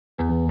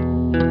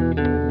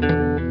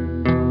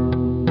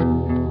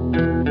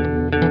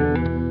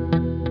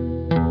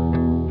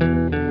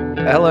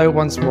Hello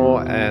once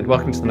more, and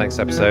welcome to the next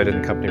episode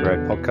in the Company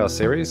Road podcast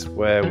series,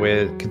 where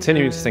we're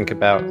continuing to think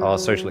about our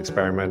social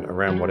experiment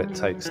around what it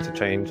takes to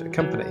change a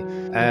company.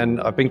 And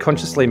I've been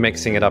consciously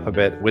mixing it up a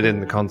bit within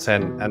the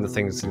content and the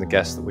things and the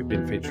guests that we've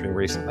been featuring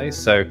recently.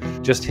 So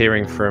just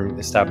hearing from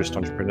established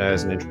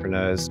entrepreneurs and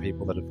intrapreneurs,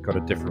 people that have got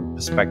a different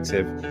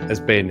perspective,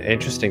 has been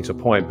interesting to a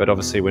point, but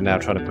obviously we're now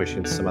trying to push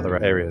into some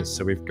other areas.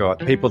 So we've got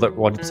people that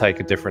want to take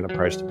a different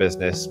approach to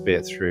business, be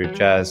it through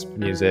jazz,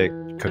 music,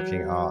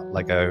 cooking, art,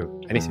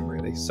 Lego, anything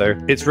really. So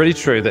it's really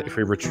true that if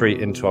we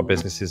retreat into our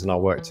businesses and our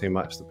work too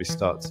much, that we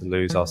start to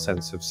lose our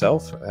sense of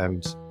self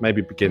and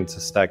maybe begin to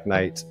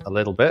stagnate a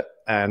little bit.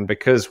 And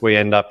because we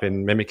end up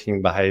in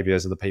mimicking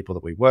behaviors of the people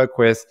that we work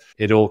with,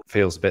 it all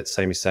feels a bit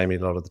samey a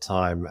lot of the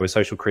time. We're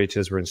social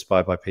creatures, we're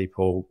inspired by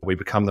people, we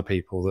become the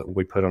people that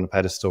we put on a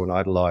pedestal and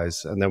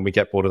idolize, and then we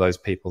get bored of those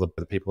people,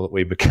 the people that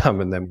we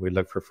become, and then we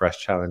look for a fresh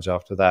challenge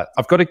after that.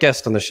 I've got a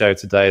guest on the show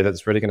today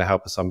that's really going to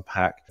help us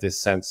unpack this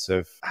sense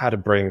of how to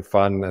bring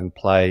fun and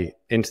play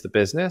into the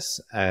business,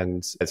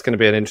 and it's going to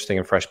be an interesting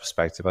and fresh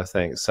perspective, I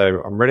think.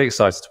 So I'm really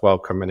excited to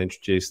welcome and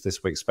introduce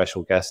this week's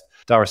special guest,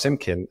 Dara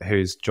Simkin,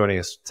 who's joining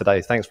us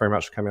today. Thanks very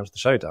much for coming onto the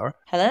show, Dara.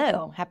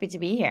 Hello, happy to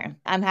be here.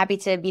 I'm happy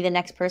to be the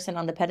next person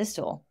on the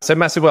pedestal. So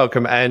massive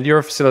welcome, and you're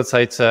a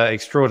facilitator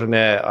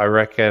extraordinaire, I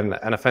reckon,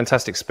 and a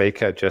fantastic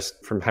speaker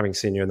just from having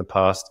seen you in the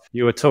past.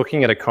 You were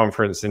talking at a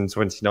conference in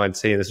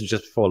 2019, this was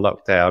just before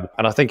lockdown,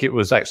 and I think it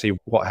was actually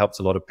what helped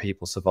a lot of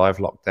people survive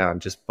lockdown,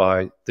 just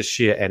by the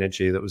sheer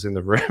energy that was in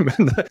the room.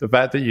 The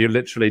fact that you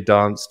literally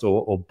danced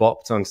or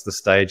bopped onto the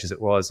stage as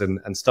it was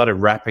and started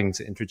rapping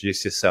to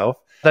introduce yourself,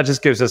 that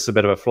just gives us a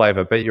bit of a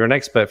flavor. But you're an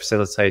expert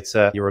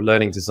facilitator, you're a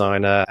learning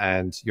designer,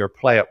 and you're a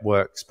play at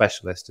work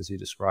specialist, as you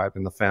described,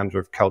 and the founder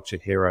of Culture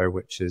Hero,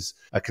 which is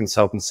a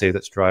consultancy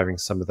that's driving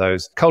some of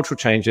those cultural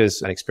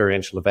changes and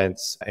experiential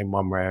events in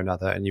one way or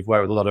another. And you've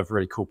worked with a lot of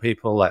really cool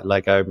people like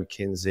Lego,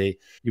 McKinsey.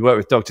 You work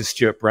with Dr.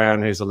 Stuart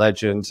Brown, who's a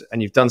legend,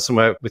 and you've done some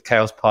work with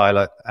Chaos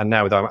Pilot and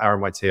now with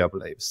RMIT, I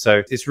believe.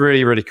 So it's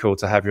really, really cool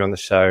to have you on the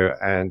show,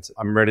 and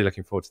I'm really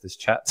looking forward to this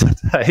chat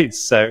today.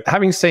 So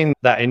having seen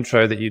that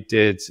intro that you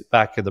did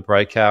back at the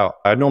breakout,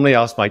 I normally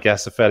ask my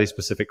guests a fairly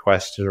specific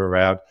question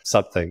around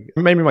something.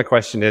 Maybe my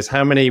question is,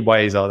 how many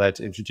ways are there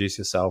to introduce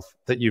yourself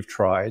that you've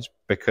tried?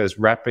 Because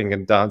rapping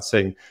and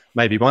dancing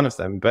may be one of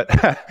them, but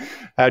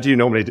how do you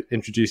normally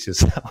introduce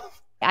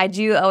yourself? I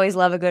do always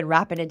love a good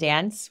rap and a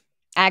dance.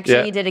 I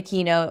actually did a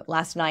keynote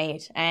last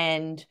night,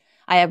 and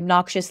I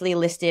obnoxiously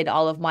listed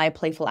all of my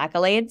playful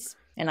accolades.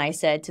 And I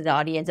said to the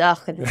audience, ugh,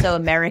 it's so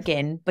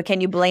American, but can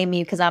you blame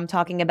me because I'm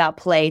talking about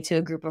play to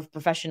a group of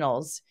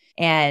professionals?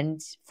 And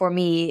for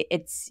me,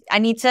 I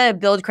need to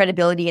build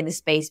credibility in the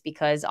space,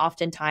 because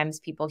oftentimes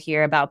people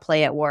hear about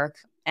play at work,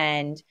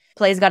 and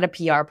play's got a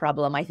PR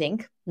problem, I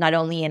think, not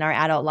only in our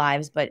adult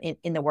lives, but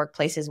in the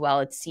workplace as well.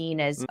 It's seen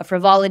as a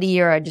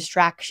frivolity or a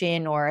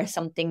distraction or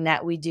something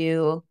that we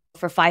do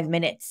for 5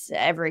 minutes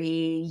every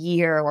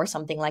year or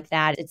something like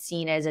that. It's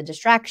seen as a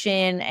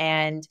distraction,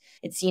 and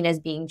it's seen as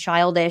being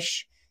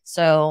childish.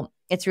 So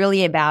it's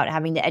really about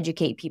having to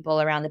educate people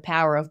around the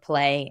power of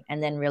play,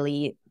 and then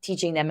really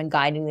teaching them and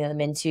guiding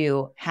them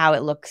into how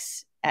it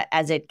looks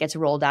as it gets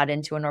rolled out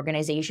into an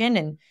organization.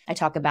 And I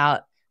talk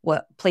about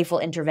what playful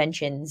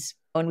interventions.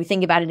 When we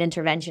think about an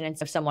intervention,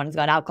 it's if someone's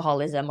got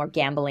alcoholism or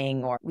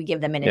gambling, or we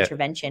give them an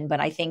intervention. But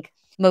I think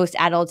most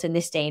adults in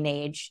this day and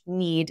age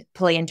need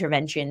play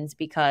interventions,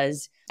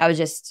 because I was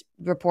just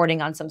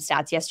reporting on some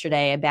stats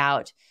yesterday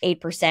about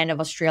 8% of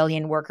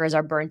Australian workers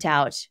are burnt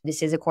out.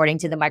 This is according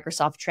to the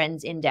Microsoft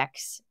Trends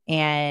Index.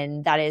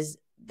 And that is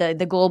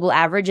the global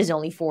average is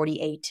only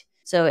 48.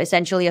 So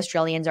essentially,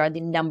 Australians are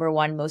the number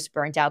one most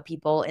burnt out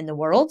people in the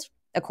world,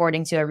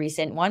 according to a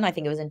recent one. I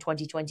think it was in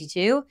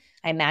 2022.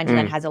 I imagine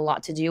that has a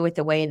lot to do with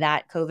the way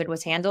that COVID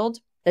was handled.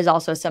 There's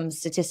also some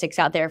statistics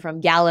out there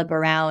from Gallup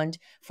around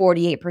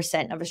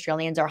 48% of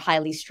Australians are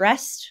highly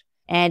stressed.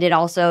 And it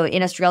also,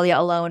 in Australia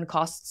alone,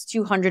 costs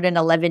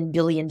 $211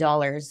 billion.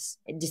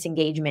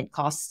 Disengagement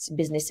costs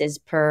businesses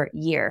per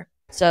year.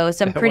 So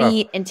some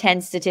pretty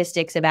intense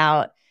statistics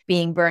about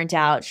being burnt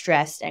out,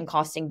 stressed, and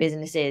costing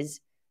businesses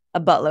a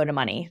buttload of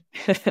money.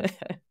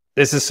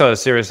 There's a sort of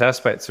serious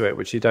aspect to it,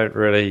 which you don't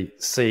really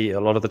see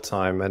a lot of the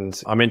time.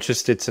 And I'm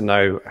interested to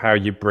know how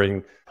you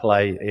bring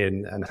play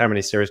in, and how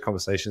many serious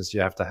conversations you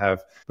have to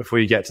have before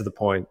you get to the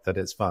point that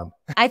it's fun.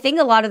 I think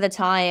a lot of the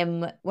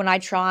time when I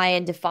try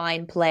and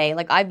define play,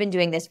 like I've been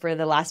doing this for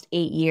the last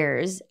 8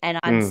 years, and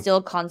I'm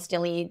still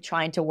constantly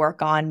trying to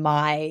work on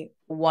my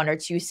 1 or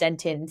 2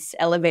 sentence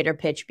elevator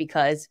pitch,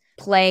 because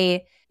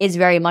play is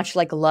very much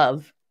like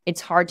love.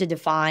 It's hard to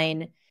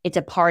define. It's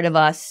a part of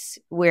us.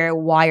 We're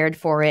wired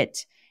for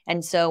it.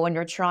 And so when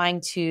you're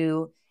trying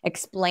to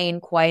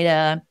explain quite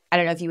a, I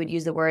don't know if you would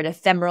use the word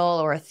ephemeral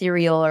or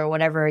ethereal or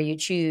whatever you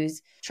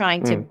choose,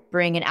 trying to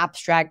bring an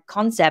abstract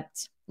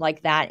concept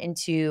like that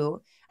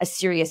into a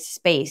serious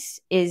space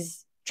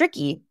is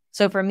tricky.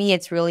 So for me,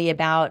 it's really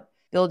about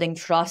building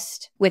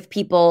trust with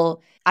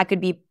people. I could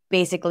be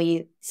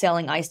basically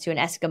selling ice to an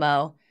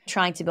Eskimo,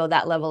 trying to build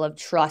that level of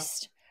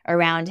trust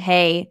around,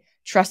 hey,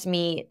 trust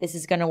me, this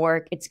is going to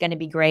work. It's going to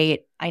be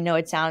great. I know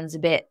it sounds a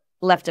bit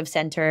left of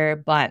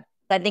center, but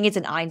I think it's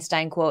an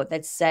Einstein quote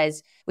that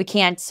says we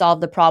can't solve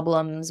the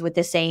problems with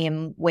the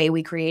same way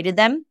we created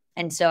them.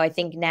 And so I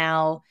think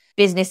now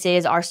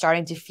businesses are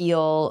starting to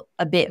feel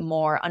a bit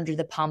more under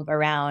the pump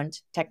around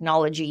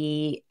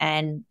technology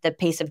and the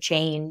pace of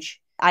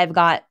change. I've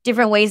got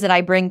different ways that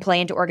I bring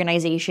play into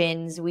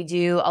organizations. We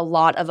do a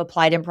lot of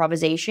applied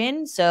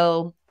improvisation.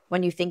 So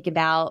when you think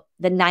about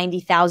the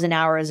 90,000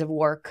 hours of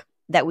work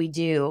that we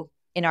do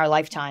in our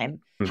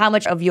lifetime, how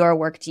much of your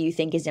work do you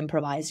think is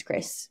improvised,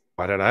 Chris?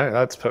 I don't know.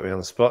 That's put me on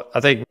the spot.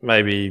 I think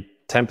maybe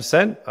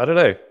 10%. I don't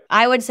know.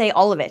 I would say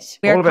all of it.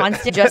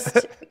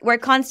 We're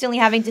constantly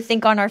having to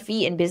think on our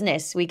feet in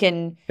business. We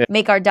can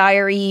make our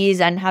diaries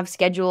and have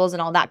schedules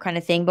and all that kind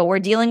of thing, but we're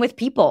dealing with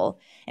people,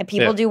 and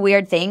people do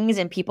weird things,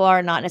 and people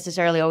are not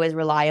necessarily always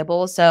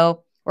reliable.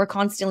 So we're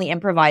constantly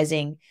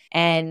improvising.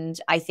 And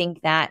I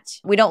think that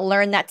we don't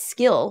learn that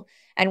skill.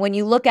 And when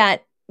you look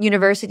at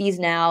universities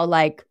now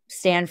like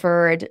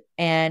Stanford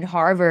and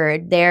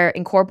Harvard, they're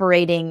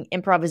incorporating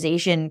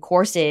improvisation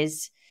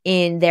courses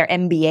in their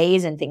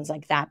MBAs and things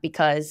like that,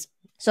 because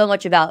so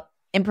much about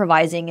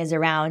improvising is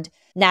around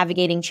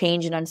navigating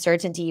change and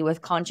uncertainty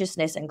with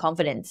consciousness and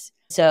confidence.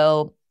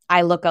 So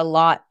I look a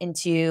lot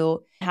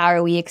into how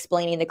are we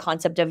explaining the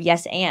concept of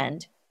yes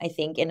and. I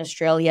think in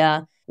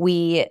Australia,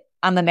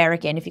 I'm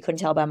American, if you couldn't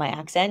tell by my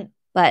accent,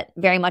 but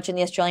very much in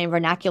the Australian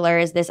vernacular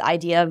is this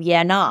idea of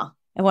yeah, nah.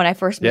 And when I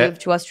first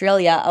moved to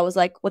Australia, I was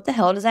like, what the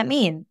hell does that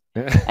mean?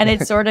 And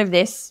it's sort of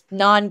this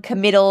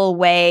non-committal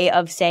way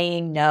of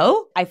saying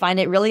no. I find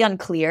it really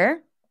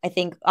unclear. I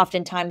think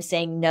oftentimes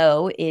saying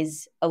no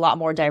is a lot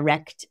more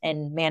direct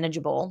and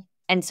manageable.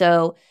 And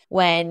so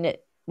when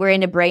we're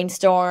in a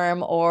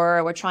brainstorm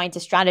or we're trying to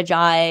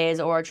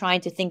strategize or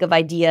trying to think of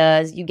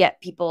ideas, you get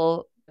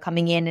people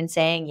coming in and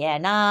saying, yeah,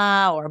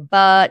 nah, or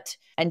but.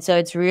 And so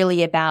it's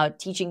really about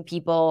teaching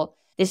people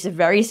this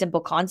very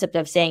simple concept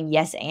of saying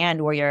yes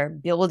and, where you're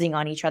building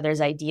on each other's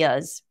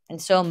ideas.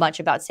 And so much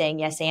about saying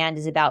yes and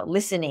is about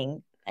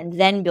listening and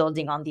then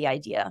building on the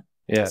idea.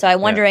 Yeah. So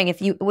I'm wondering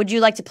would you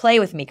like to play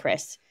with me,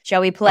 Chris?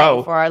 Shall we play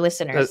for our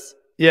listeners?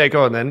 Yeah,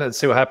 go on then. Let's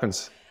see what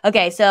happens.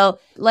 Okay, so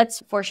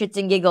let's, for shits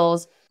and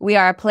giggles, we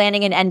are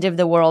planning an end of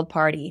the world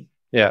party.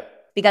 Yeah.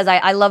 Because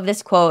I love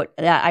this quote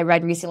that I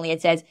read recently.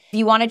 It says, if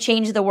you want to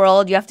change the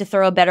world, you have to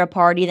throw a better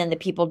party than the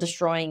people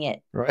destroying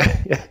it. Right.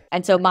 Yeah.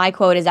 And so my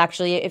quote is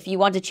actually, if you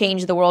want to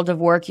change the world of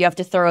work, you have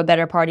to throw a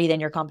better party than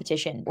your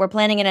competition. We're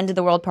planning an end of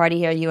the world party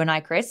here, you and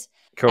I, Chris.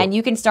 Cool. And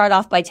you can start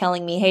off by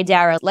telling me, hey,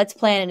 Dara, let's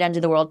plan an end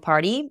of the world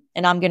party.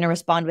 And I'm going to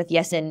respond with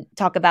yes and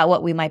talk about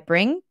what we might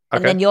bring.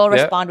 And then you'll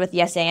respond with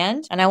yes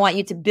and I want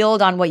you to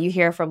build on what you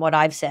hear from what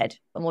I've said.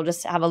 And we'll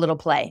just have a little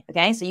play.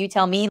 Okay. So you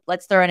tell me,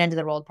 let's throw an end of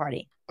the world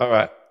party. All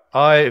right.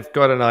 I've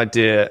got an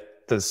idea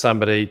that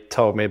somebody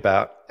told me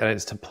about, and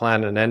it's to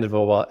plan an end of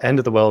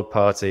the world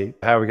party.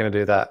 How are we going to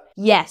do that?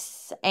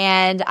 Yes.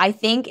 And I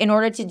think in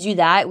order to do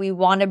that, we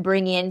want to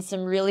bring in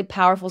some really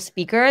powerful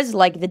speakers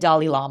like the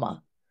Dalai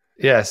Lama.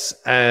 Yes.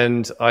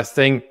 And I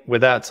think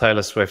without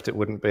Taylor Swift, it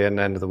wouldn't be an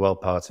end of the world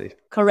party.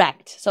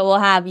 Correct. So we'll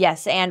have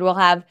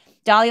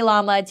Dalai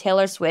Lama,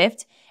 Taylor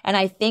Swift. And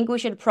I think we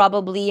should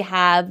probably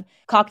have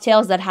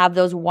cocktails that have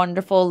those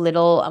wonderful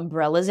little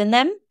umbrellas in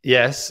them.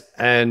 Yes.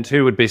 And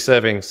who would be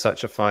serving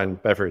such a fine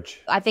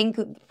beverage? I think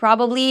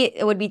probably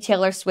it would be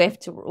Taylor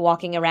Swift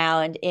walking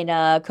around in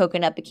a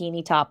coconut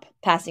bikini top,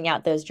 passing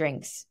out those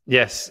drinks.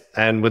 Yes.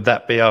 And would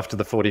that be after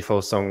the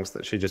 44 songs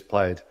that she just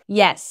played?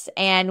 Yes.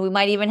 And we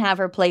might even have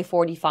her play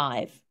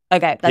 45.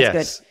 Okay,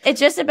 that's good.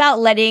 It's just about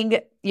letting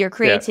your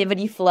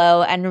creativity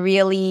flow and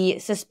really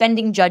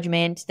suspending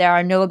judgment. There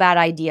are no bad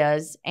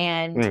ideas.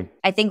 And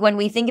I think when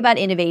we think about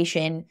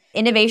innovation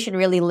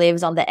really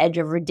lives on the edge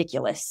of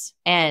ridiculous.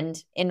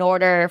 And in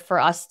order for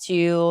us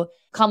to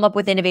come up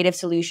with innovative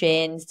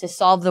solutions to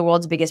solve the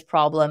world's biggest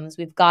problems,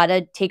 we've got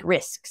to take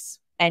risks.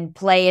 And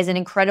play is an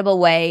incredible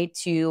way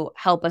to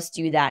help us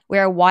do that.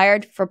 We're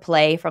wired for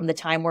play from the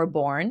time we're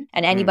born.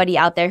 And anybody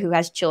out there who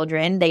has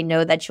children, they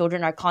know that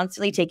children are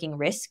constantly taking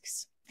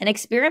risks and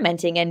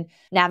experimenting and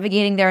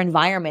navigating their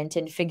environment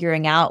and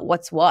figuring out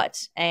what's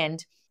what.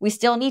 And we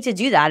still need to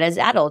do that as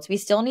adults. We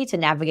still need to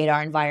navigate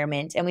our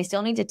environment, and we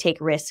still need to take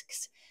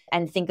risks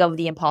and think of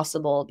the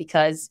impossible.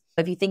 Because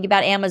if you think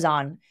about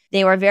Amazon,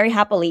 they were very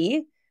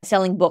happily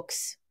selling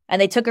books.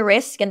 And they took a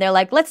risk and they're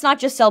like, let's not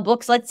just sell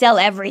books, let's sell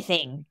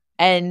everything.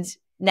 And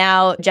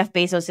now Jeff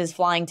Bezos is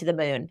flying to the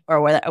moon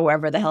or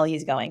wherever the hell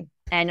he's going.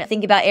 And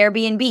think about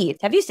Airbnb.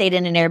 Have you stayed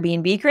in an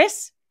Airbnb,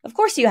 Chris? Of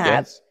course you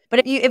have. Yes.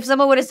 But if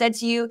someone would have said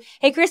to you,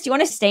 hey, Chris, do you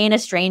want to stay in a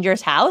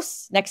stranger's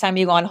house next time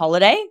you go on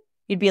holiday?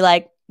 You'd be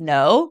like,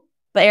 no.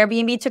 But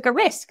Airbnb took a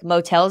risk.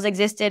 Motels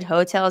existed,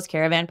 hotels,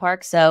 caravan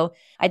parks. So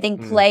I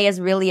think play is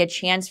really a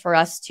chance for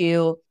us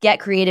to get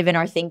creative in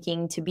our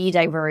thinking, to be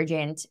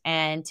divergent,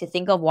 and to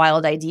think of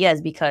wild ideas,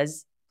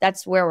 because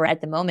that's where we're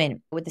at the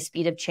moment with the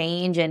speed of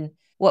change and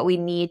what we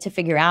need to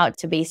figure out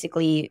to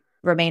basically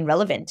remain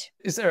relevant.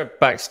 Is there a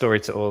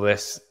backstory to all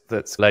this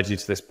that's led you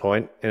to this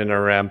point in and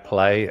around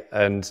play,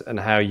 and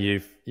how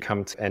you've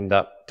come to end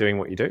up doing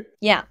what you do?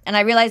 Yeah. And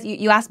I realized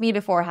you asked me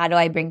before, how do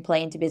I bring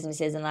play into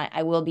businesses? And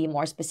I will be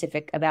more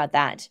specific about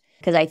that,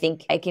 because I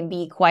think it can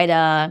be quite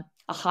a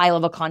high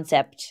level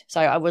concept.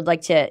 So I would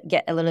like to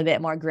get a little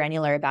bit more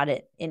granular about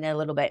it in a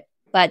little bit.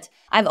 But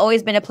I've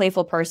always been a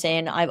playful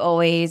person. I've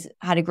always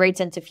had a great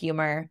sense of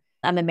humor.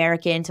 I'm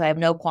American, so I have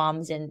no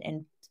qualms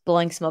in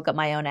blowing smoke up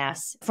my own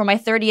ass. For my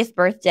 30th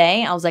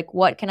birthday, I was like,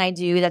 what can I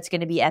do that's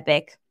going to be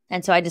epic?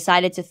 And so I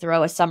decided to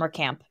throw a summer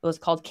camp. It was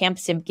called Camp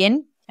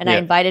Simkin. And I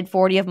invited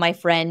 40 of my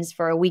friends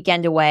for a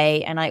weekend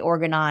away. And I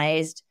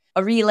organized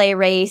a relay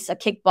race, a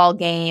kickball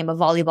game, a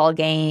volleyball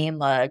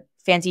game, a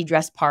fancy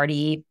dress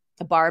party,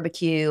 a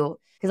barbecue.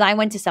 Because I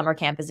went to summer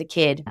camp as a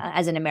kid.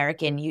 As an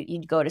American,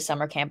 you'd go to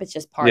summer camp. It's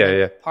just part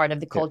of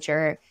the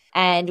culture.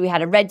 And we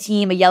had a red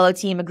team, a yellow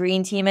team, a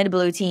green team, and a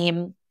blue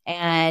team.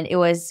 And it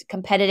was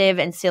competitive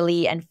and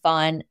silly and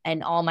fun.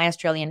 And all my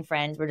Australian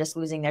friends were just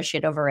losing their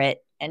shit over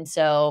it. And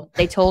so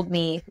they told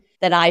me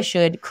that I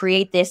should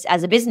create this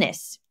as a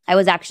business. I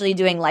was actually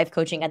doing life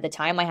coaching at the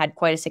time. I had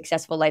quite a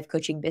successful life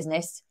coaching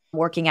business,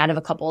 working out of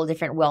a couple of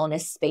different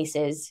wellness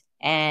spaces.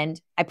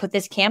 And I put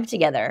this camp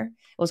together.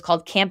 It was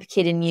called Camp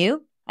Kid and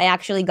You. I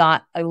actually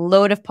got a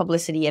load of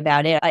publicity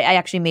about it. I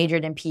actually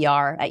majored in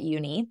PR at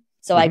uni.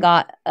 So I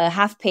got a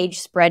half-page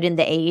spread in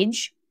The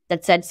Age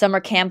that said summer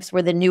camps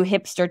were the new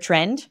hipster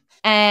trend.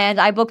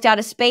 And I booked out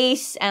a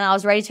space and I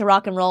was ready to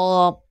rock and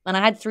roll. And I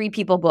had 3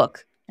 people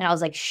book. And I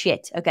was like,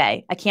 shit,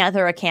 okay, I can't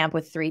throw a camp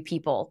with 3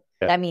 people.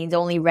 Yeah. That means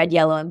only red,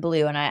 yellow, and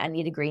blue. And I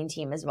need a green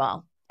team as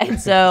well. And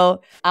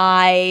so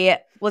I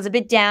was a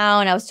bit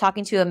down. I was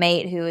talking to a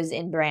mate who was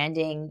in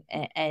branding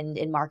and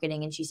in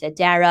marketing. And she said,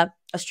 Dara,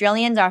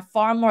 Australians are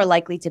far more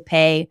likely to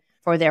pay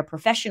for their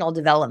professional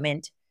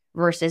development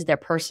versus their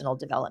personal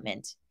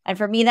development. And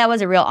for me, that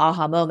was a real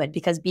aha moment,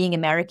 because being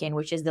American,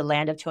 which is the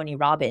land of Tony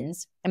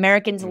Robbins,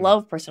 Americans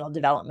love personal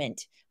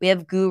development. We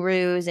have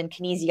gurus and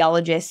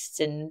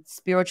kinesiologists and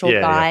spiritual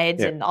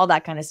guides and all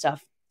that kind of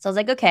stuff. So I was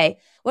like, okay,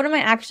 what am I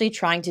actually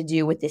trying to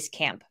do with this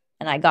camp?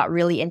 And I got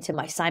really into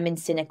my Simon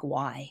Sinek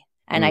why.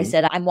 And I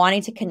said, I'm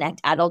wanting to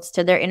connect adults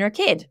to their inner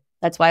kid.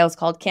 That's why it was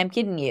called Camp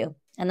Kid and You.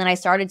 And then I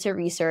started to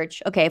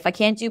research, okay, if I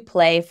can't do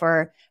play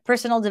for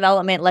personal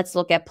development, let's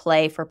look at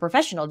play for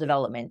professional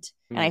development.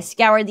 And I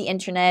scoured the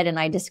internet and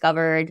I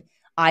discovered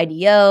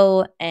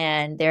IDEO,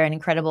 and they're an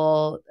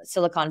incredible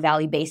Silicon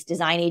Valley-based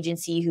design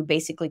agency who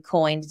basically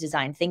coined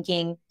design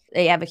thinking.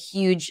 They have a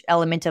huge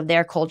element of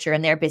their culture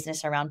and their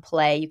business around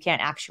play. You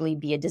can't actually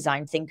be a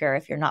design thinker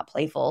if you're not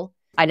playful.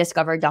 I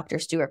discovered Dr.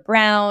 Stuart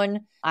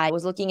Brown. I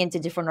was looking into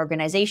different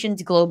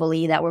organizations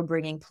globally that were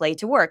bringing play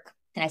to work.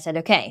 And I said,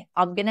 okay,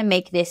 I'm going to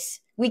make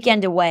this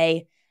weekend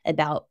away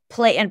about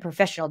play and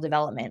professional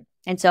development.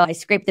 And so I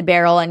scraped the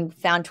barrel and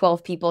found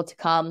 12 people to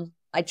come.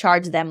 I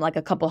charged them like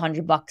a couple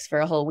 $100 for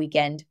a whole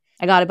weekend.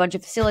 I got a bunch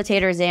of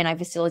facilitators in. I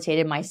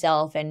facilitated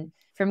myself. And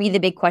for me, the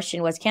big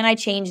question was, can I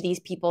change these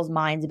people's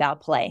minds about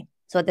play?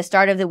 So at the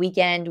start of the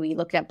weekend, we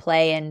looked at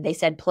play and they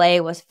said play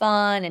was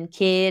fun and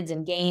kids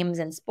and games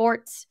and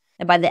sports.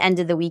 And by the end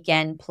of the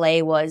weekend,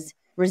 play was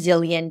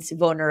resilience,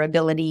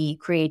 vulnerability,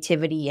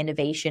 creativity,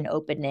 innovation,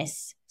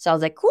 openness. So I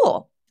was like,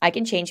 cool, I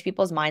can change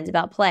people's minds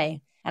about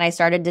play. And I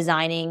started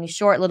designing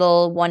short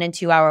little 1 and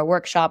 2 hour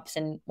workshops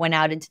and went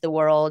out into the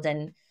world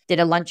and did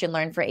a lunch and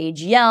learn for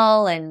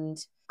AGL and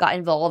got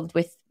involved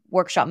with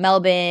Workshop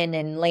Melbourne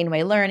and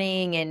Laneway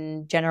Learning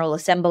and General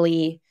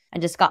Assembly,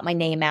 and just got my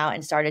name out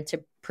and started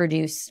to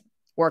produce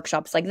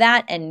workshops like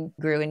that and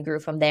grew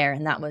from there.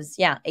 And that was,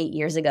 8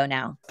 years ago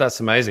now. That's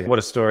amazing. What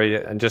a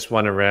story. And just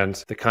one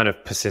around the kind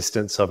of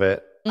persistence of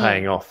it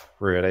paying off,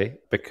 really,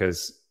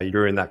 because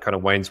you're in that kind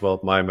of Wayne's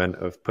World moment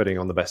of putting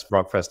on the best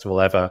rock festival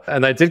ever.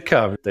 And they did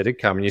come,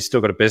 and you still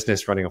got a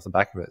business running off the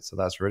back of it. So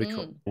that's really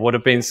cool. What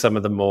have been some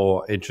of the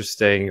more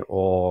interesting,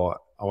 or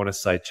I want to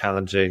say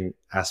challenging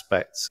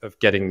aspects of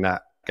getting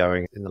that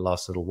going in the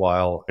last little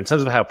while in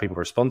terms of how people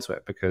respond to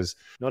it? Because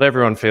not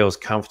everyone feels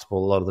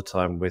comfortable a lot of the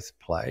time with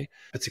play,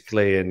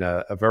 particularly in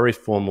a very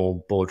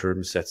formal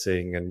boardroom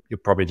setting, and you're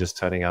probably just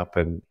turning up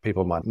and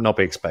people might not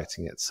be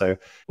expecting it. So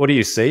what do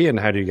you see and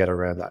how do you get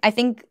around that? I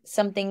think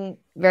something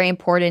very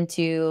important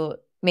to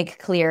make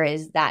clear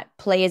is that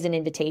play is an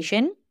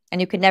invitation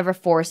and you could never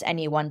force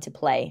anyone to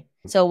play.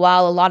 So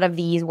while a lot of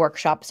these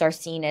workshops are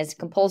seen as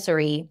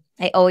compulsory,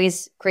 I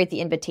always create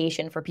the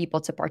invitation for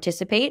people to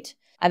participate.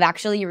 I've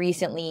actually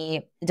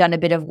recently done a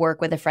bit of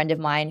work with a friend of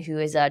mine who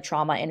is a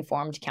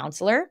trauma-informed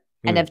counselor,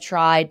 and have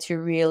tried to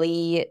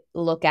really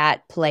look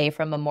at play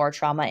from a more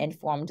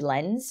trauma-informed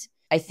lens.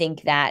 I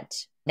think that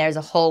there's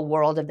a whole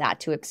world of that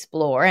to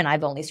explore, and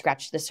I've only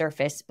scratched the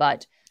surface.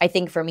 But I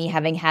think for me,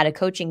 having had a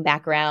coaching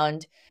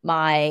background,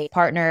 my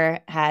partner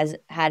has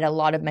had a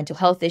lot of mental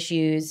health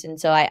issues. And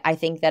so I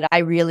think that I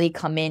really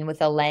come in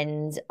with a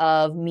lens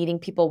of meeting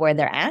people where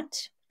they're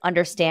at,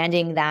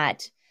 understanding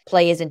that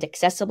play isn't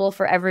accessible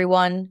for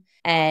everyone,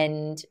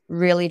 and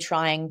really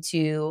trying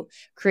to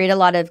create a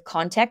lot of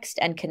context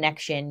and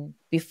connection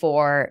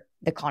before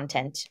the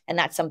content. And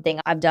that's something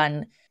I've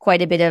done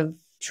quite a bit of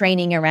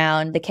training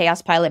around the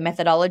Chaos Pilot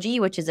methodology,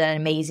 which is an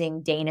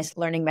amazing Danish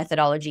learning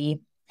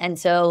methodology. And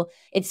so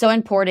it's so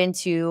important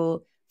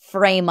to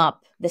frame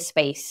up the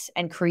space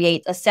and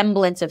create a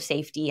semblance of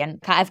safety. And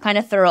I've kind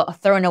of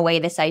thrown away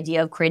this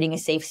idea of creating a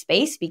safe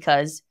space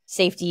because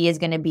safety is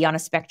going to be on a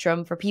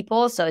spectrum for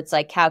people. So it's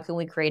like, how can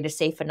we create a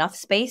safe enough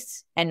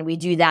space? And we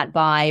do that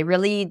by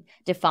really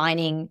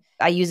defining,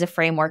 I use a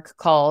framework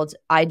called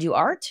I do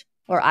art,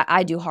 or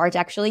I do heart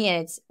actually.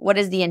 And it's what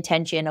is the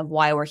intention of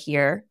why we're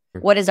here?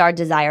 What is our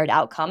desired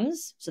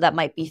outcomes? So that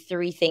might be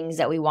 3 things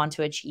that we want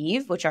to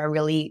achieve, which are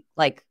really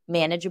like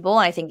manageable.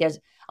 I think there's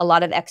a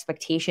lot of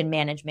expectation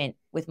management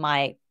with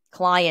my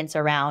clients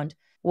around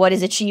what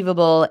is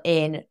achievable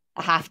in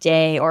a half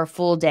day or a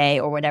full day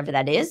or whatever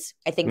that is.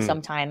 I think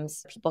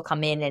sometimes people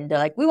come in and they're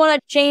like, we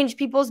want to change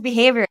people's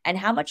behavior. And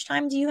how much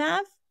time do you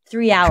have?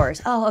 3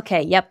 hours. Oh,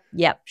 okay.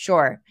 Yep.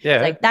 Sure.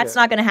 Yeah. Like that's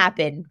not going to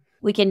happen.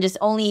 We can just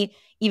only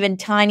even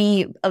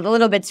a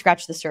little bit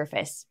scratch the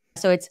surface.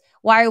 So it's,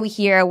 why are we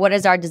here? What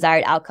is our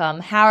desired outcome?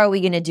 How are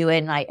we going to do it?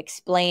 And I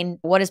explain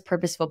what is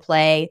purposeful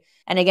play.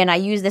 And again, I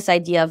use this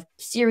idea of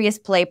serious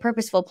play,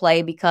 purposeful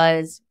play,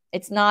 because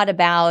it's not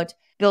about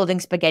building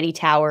spaghetti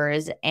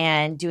towers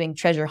and doing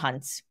treasure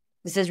hunts.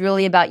 This is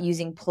really about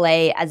using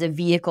play as a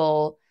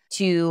vehicle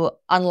to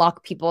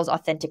unlock people's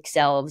authentic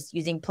selves,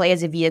 using play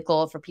as a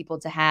vehicle for people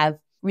to have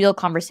real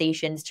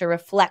conversations, to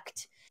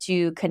reflect,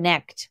 to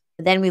connect.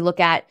 Then we look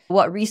at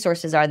what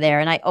resources are there.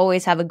 And I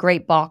always have a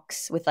great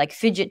box with like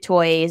fidget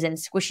toys and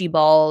squishy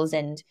balls.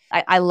 And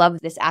I love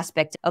this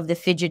aspect of the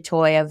fidget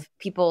toy, of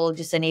people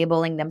just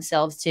enabling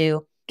themselves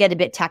to get a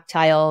bit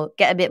tactile,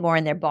 get a bit more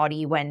in their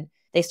body when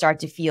they start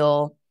to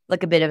feel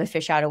like a bit of a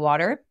fish out of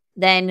water.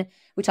 Then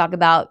we talk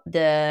about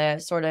the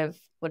sort of,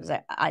 what is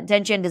that?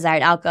 Intention,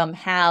 desired outcome,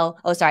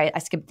 I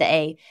skipped the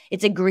A.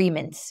 It's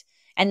agreements.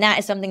 And that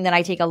is something that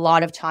I take a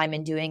lot of time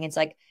in doing. It's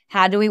like,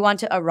 how do we want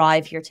to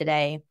arrive here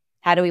today?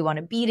 How do we want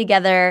to be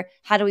together?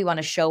 How do we want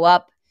to show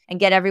up? And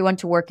get everyone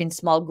to work in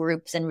small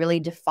groups and really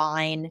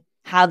define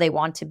how they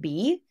want to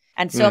be.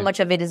 And so much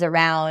of it is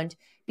around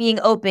being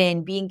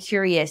open, being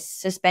curious,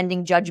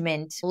 suspending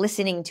judgment,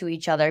 listening to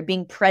each other,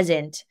 being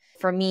present.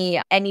 For me,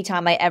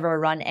 anytime I ever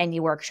run any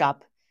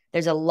workshop,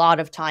 there's a lot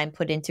of time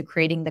put into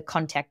creating the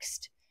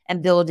context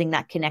and building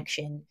that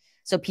connection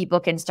so people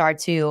can start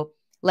to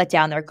let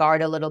down their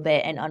guard a little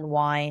bit and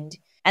unwind.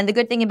 And the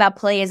good thing about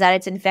play is that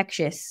it's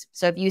infectious.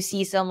 So if you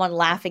see someone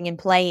laughing and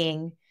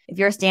playing, if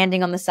you're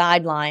standing on the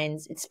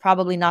sidelines, it's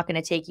probably not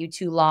going to take you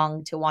too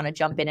long to want to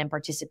jump in and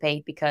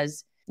participate,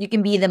 because you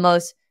can be the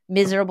most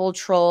miserable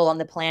troll on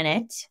the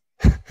planet.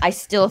 I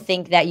still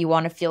think that you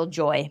want to feel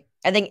joy.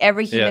 I think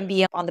every human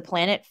being on the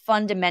planet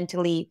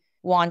fundamentally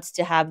wants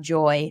to have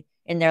joy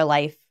in their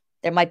life.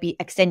 There might be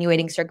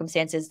extenuating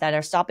circumstances that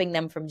are stopping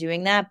them from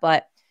doing that,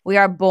 but we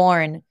are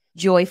born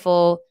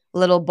joyful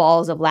little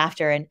balls of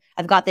laughter. And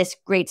I've got this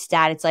great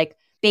stat. It's like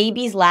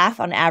babies laugh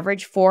on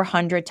average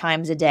 400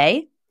 times a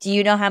day. Do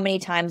you know how many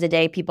times a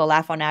day people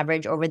laugh on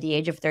average over the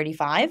age of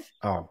 35?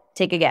 Oh,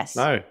 take a guess.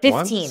 No. 15.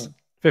 Once?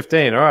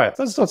 15. All right.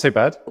 That's not too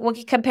bad. Well,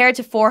 compared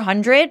to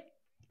 400,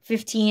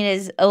 15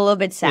 is a little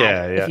bit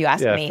sad, if you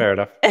ask me. Yeah, fair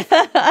enough.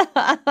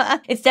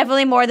 It's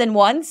definitely more than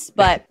once,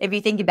 but if you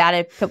think about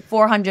it,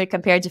 400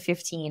 compared to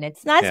 15,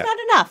 it's not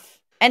enough.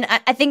 And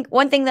I think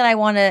one thing that I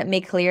want to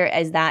make clear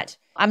is that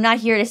I'm not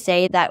here to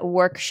say that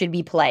work should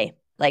be play.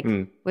 Like,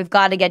 we've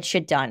got to get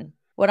shit done.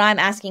 What I'm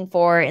asking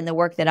for in the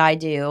work that I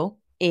do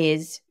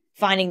is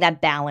finding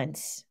that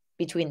balance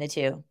between the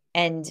two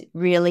and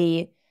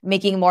really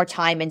making more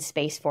time and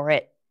space for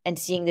it and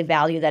seeing the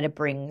value that it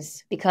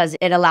brings, because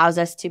it allows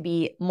us to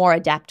be more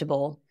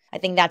adaptable. I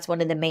think that's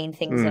one of the main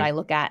things that I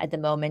look at the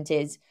moment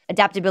is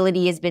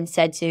adaptability has been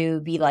said to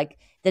be like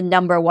the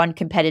number one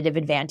competitive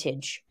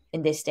advantage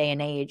in this day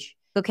and age.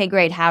 Okay,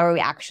 great. How are we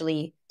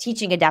actually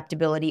teaching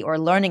adaptability or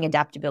learning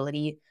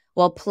adaptability?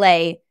 Well,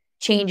 play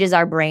changes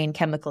our brain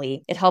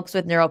chemically. It helps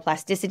with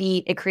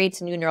neuroplasticity. It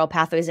creates new neural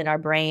pathways in our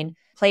brain.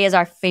 Play is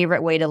our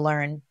favorite way to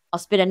learn. I'll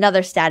spit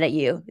another stat at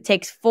you. It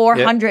takes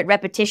 400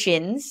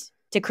 repetitions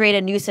to create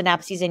a new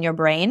synapses in your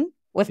brain.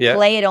 With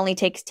play, it only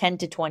takes 10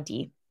 to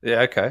 20.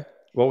 Yeah, okay.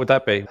 What would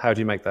that be? How do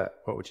you make that?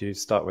 What would you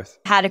start with?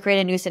 How to create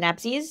a new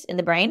synapses in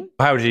the brain.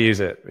 How would you use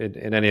it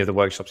in any of the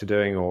workshops you're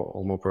doing,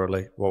 or more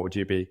broadly? What would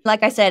you be?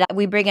 Like I said,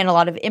 we bring in a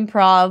lot of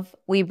improv.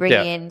 We bring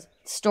in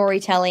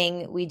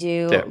storytelling. We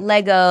do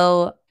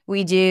Lego.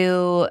 We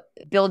do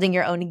building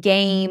your own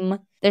game.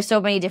 There's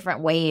so many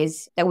different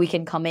ways that we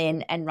can come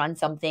in and run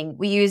something.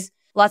 We use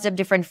lots of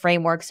different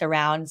frameworks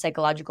around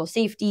psychological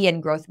safety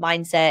and growth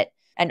mindset,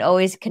 and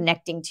always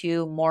connecting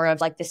to more of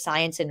like the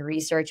science and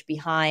research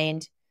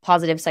behind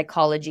positive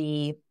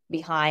psychology,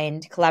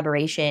 behind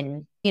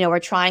collaboration. You know, we're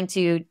trying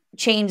to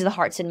change the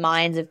hearts and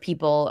minds of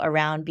people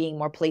around being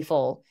more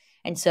playful.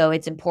 And so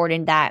it's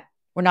important that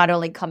we're not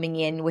only coming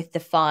in with the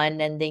fun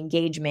and the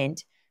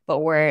engagement, but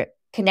we're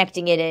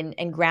connecting it in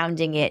and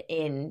grounding it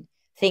in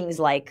things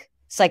like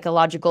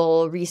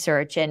psychological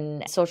research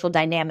and social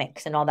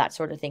dynamics and all that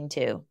sort of thing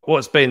too.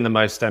 What's been the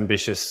most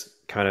ambitious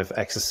kind of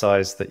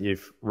exercise that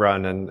you've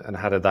run, and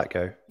how did that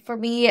go? For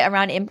me,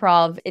 around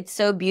improv, it's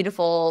so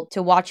beautiful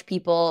to watch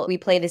people. We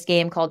play this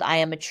game called I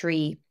Am a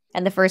Tree.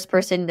 And the first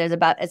person,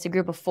 it's a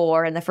group of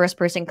 4, and the first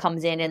person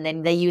comes in and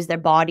then they use their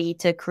body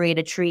to create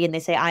a tree and they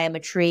say, I am a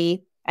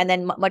tree. And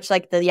then much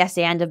like the yes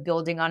and of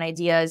building on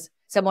ideas,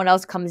 someone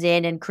else comes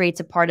in and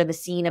creates a part of a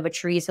scene of a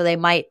tree. So they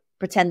might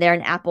pretend they're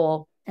an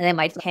apple and they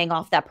might hang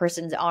off that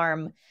person's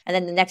arm. And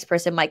then the next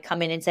person might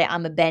come in and say,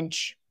 I'm a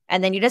bench.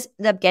 And then you just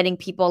end up getting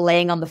people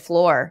laying on the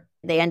floor.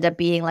 They end up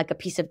being like a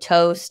piece of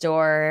toast,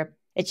 or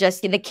it's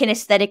just the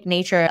kinesthetic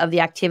nature of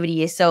the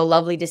activity is so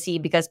lovely to see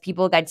because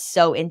people get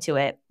so into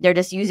it. They're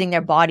just using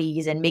their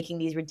bodies and making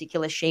these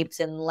ridiculous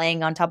shapes and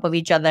laying on top of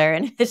each other.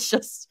 And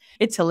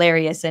it's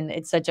hilarious. And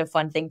it's such a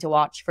fun thing to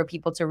watch for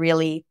people to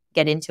really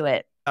get into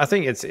it. I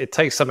think it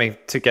takes something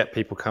to get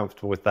people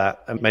comfortable with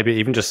that. And maybe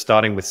even just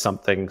starting with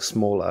something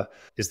smaller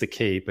is the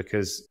key,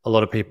 because a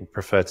lot of people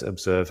prefer to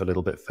observe a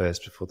little bit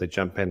first before they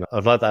jump in. I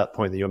love that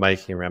point that you're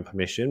making around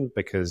permission,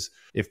 because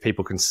if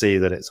people can see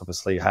that it's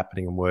obviously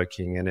happening and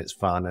working and it's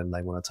fun and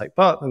they want to take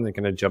part, then they're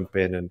going to jump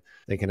in and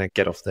they're going to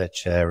get off their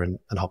chair and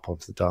hop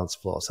onto the dance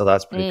floor. So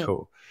that's pretty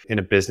cool. In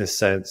a business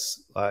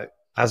sense,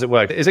 how's it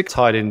work? Is it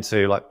tied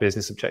into like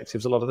business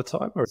objectives a lot of the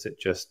time, or is it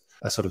just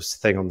a sort of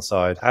thing on the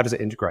side? How does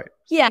it integrate?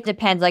 Yeah, it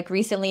depends. Like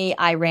recently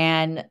I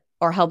ran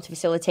or helped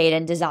facilitate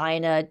and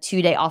design a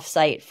 2-day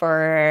offsite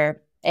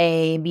for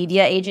a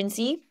media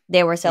agency.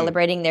 They were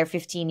celebrating their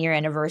 15-year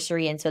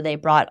anniversary. And so they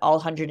brought all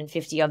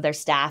 150 of their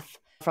staff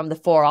from the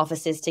 4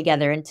 offices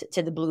together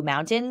to the Blue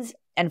Mountains.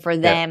 And for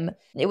them,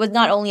 it was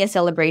not only a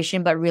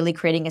celebration, but really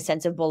creating a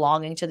sense of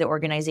belonging to the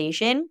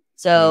organization.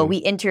 So we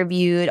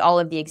interviewed all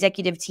of the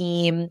executive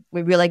team.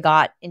 We really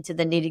got into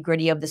the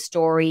nitty-gritty of the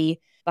story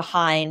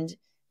behind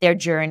their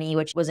journey,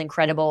 which was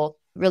incredible.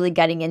 Really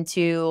getting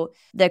into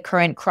the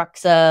current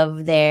crux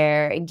of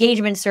their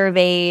engagement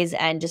surveys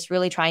and just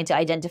really trying to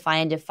identify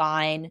and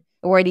define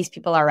where these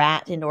people are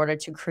at in order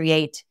to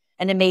create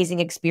an amazing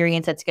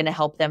experience that's going to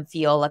help them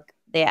feel like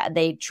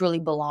they truly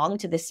belong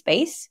to this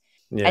space.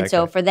 Yeah, and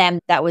so for them,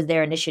 that was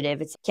their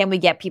initiative. It's, can we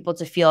get people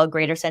to feel a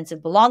greater sense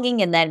of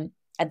belonging? And then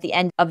at the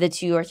end of the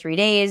 2 or 3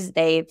 days,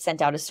 they sent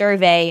out a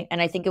survey.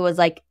 And I think it was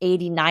like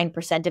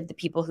 89% of the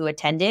people who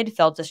attended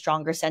felt a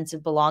stronger sense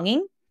of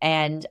belonging.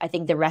 And I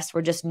think the rest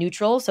were just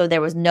neutral. So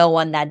there was no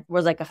one that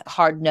was like a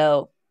hard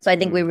no. So I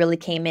think we really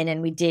came in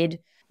and we did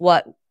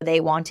what they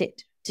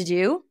wanted to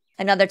do.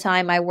 Another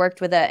time I worked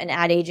with an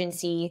ad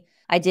agency.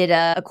 I did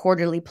a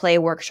quarterly play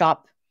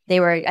workshop. They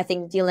were, I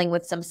think, dealing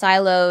with some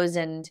silos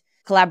and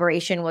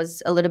collaboration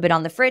was a little bit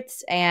on the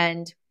fritz.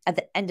 And at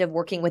the end of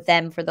working with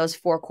them for those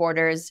 4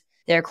 quarters,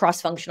 their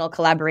cross-functional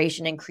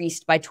collaboration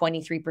increased by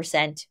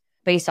 23%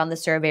 based on the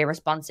survey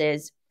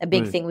responses. A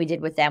big thing we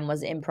did with them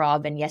was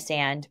improv and yes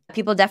and.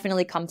 People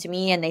definitely come to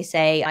me and they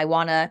say, I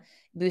want to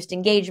boost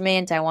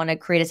engagement. I want to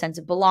create a sense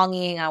of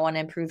belonging. I want to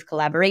improve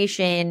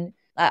collaboration.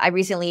 I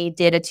recently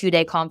did a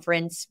 2-day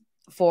conference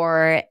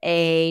for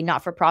a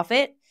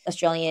not-for-profit,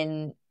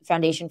 Australian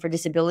Foundation for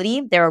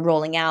Disability. They were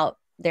rolling out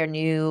their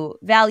new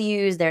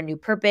values, their new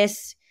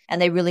purpose,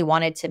 and they really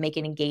wanted to make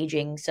it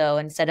engaging. So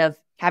instead of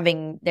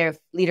having their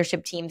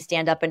leadership team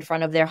stand up in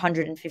front of their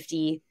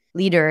 150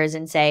 leaders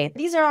and say,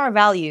 these are our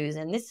values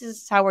and this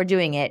is how we're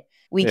doing it,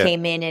 we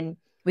came in and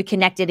we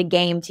connected a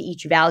game to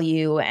each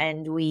value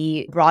and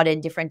we brought in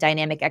different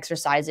dynamic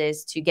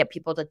exercises to get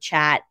people to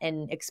chat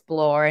and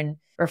explore and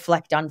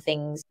reflect on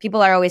things.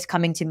 People are always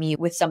coming to me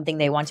with something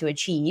they want to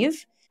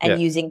achieve and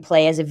using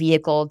play as a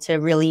vehicle to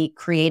really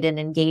create an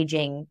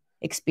engaging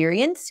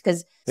experience,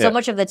 because so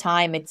much of the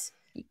time it's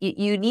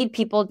you need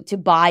people to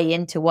buy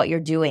into what you're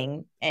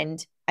doing.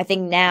 And I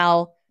think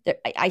now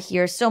I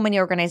hear so many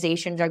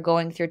organizations are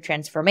going through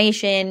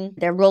transformation,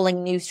 they're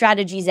rolling new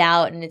strategies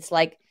out, and it's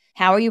like,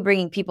 how are you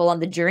bringing people on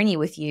the journey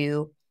with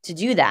you to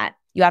do that?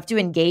 You have to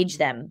engage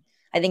them.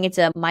 I think it's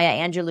a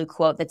Maya Angelou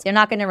quote that they're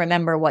not going to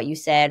remember what you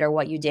said or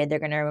what you did, they're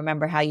going to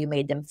remember how you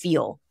made them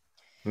feel.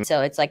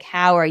 So it's like,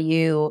 how are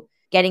you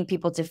getting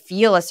people to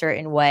feel a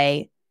certain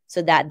way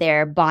so that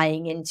they're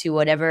buying into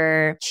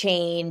whatever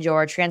change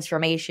or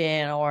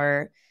transformation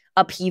or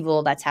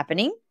upheaval that's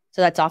happening?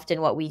 So that's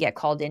often what we get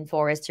called in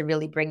for, is to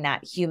really bring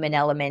that human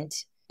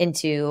element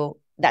into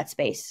that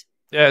space.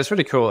 Yeah, it's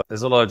really cool.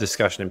 There's a lot of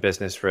discussion in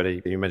business,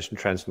 really. You mentioned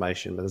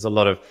transformation, but there's a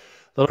lot of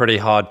pretty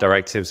hard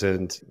directives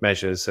and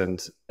measures,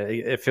 and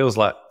it feels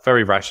like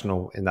very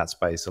rational in that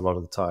space a lot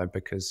of the time,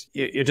 because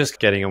you're just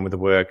getting on with the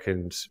work,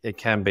 and it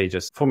can be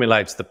just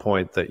formulated to the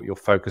point that you're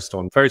focused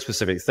on very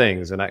specific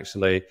things, and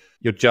actually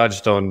you're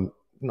judged on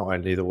not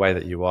only the way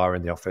that you are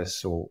in the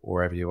office or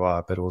wherever you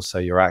are, but also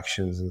your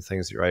actions and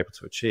things that you're able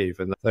to achieve.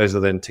 And those are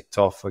then ticked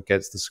off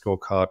against the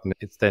scorecard and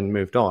it's then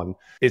moved on.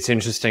 It's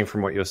interesting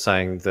from what you're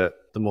saying that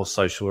the more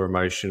social or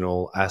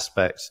emotional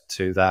aspect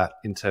to that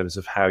in terms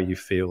of how you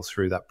feel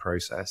through that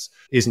process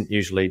isn't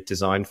usually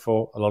designed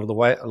for a lot of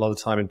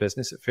the time in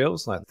business. It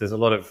feels like there's a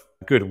lot of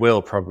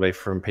goodwill probably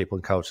from people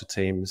and culture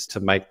teams to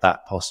make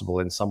that possible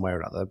in some way or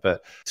another.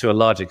 But to a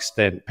large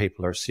extent,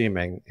 people are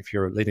assuming if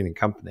you're leading a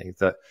company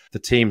that the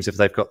teams, if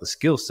they've got the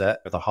skill set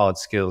or the hard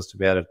skills to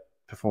be able to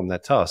perform their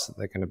tasks, that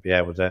they're going to be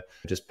able to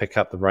just pick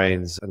up the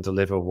reins and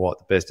deliver what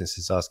the business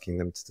is asking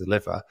them to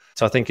deliver.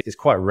 So I think it's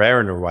quite rare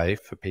in a way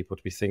for people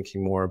to be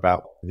thinking more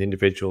about the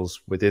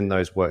individuals within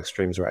those work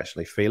streams are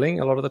actually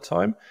feeling a lot of the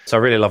time. So I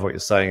really love what you're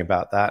saying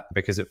about that,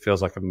 because it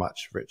feels like a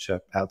much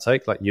richer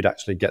outtake. Like you'd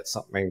actually get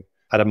something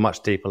at a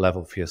much deeper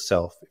level for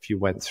yourself if you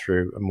went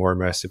through a more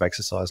immersive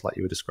exercise like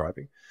you were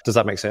describing. Does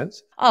that make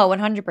sense? Oh,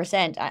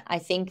 100%. I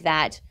think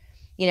that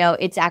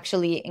it's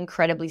actually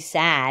incredibly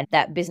sad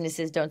that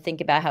businesses don't think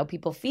about how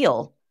people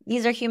feel.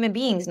 These are human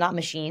beings, not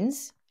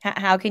machines.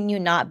 How can you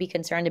not be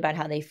concerned about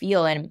how they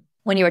feel? And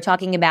when you were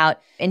talking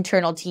about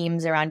internal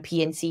teams around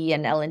P&C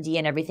and L&D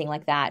and everything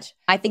like that,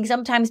 I think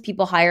sometimes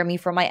people hire me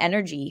for my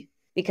energy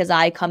because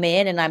I come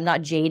in and I'm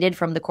not jaded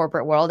from the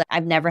corporate world.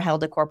 I've never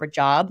held a corporate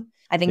job.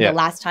 I think the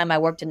last time I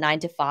worked a 9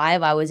 to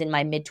 5, I was in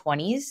my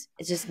mid-20s.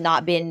 It's just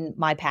not been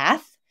my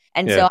path.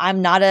 And so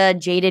I'm not a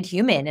jaded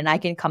human, and I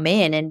can come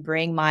in and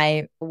bring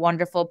my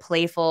wonderful,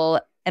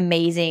 playful,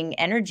 amazing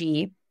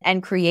energy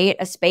and create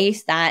a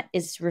space that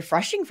is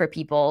refreshing for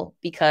people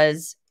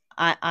because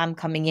I'm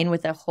coming in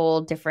with a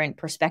whole different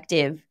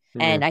perspective.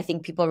 And I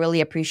think people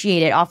really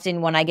appreciate it. Often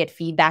when I get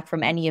feedback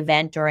from any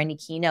event or any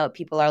keynote,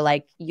 people are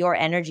like, your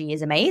energy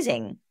is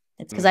amazing.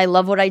 It's because I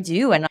love what I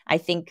do. And I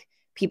think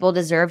people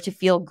deserve to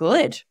feel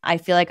good. I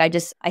feel like I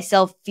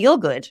feel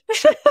good.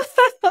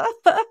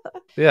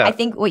 Yeah. I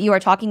think what you are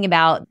talking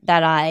about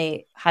that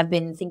I have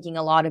been thinking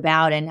a lot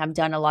about and have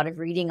done a lot of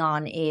reading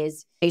on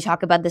is you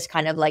talk about this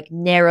kind of like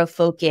narrow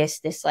focus,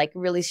 this like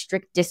really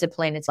strict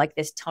discipline. It's like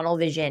this tunnel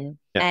vision.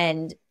 Yeah.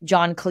 And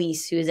John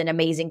Cleese, who's an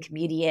amazing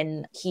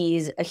comedian,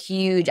 he's a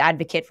huge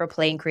advocate for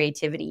play and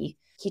creativity.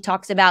 He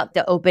talks about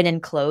the open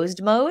and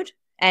closed mode.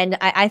 And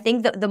I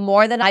think that the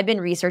more that I've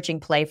been researching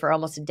play for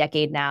almost a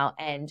decade now,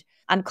 and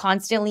I'm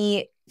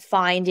constantly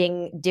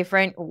finding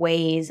different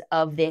ways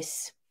of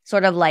this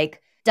sort of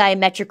like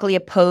diametrically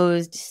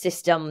opposed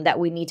system that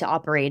we need to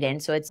operate in.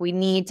 So we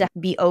need to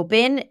be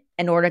open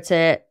in order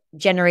to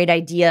generate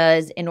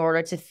ideas, in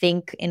order to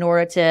think, in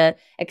order to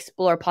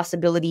explore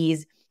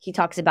possibilities. He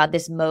talks about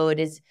this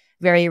mode is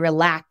very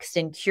relaxed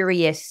and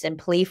curious and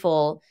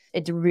playful.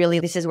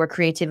 This is where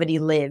creativity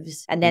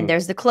lives. And then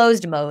there's the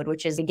closed mode,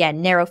 which is,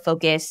 again, narrow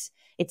focus.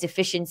 It's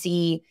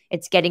efficiency.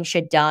 It's getting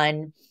shit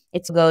done.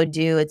 It's go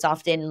do. It's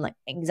often like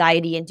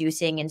anxiety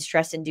inducing and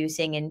stress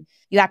inducing. And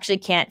you actually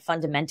can't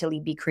fundamentally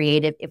be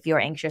creative if you're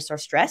anxious or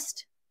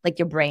stressed. Like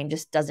your brain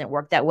just doesn't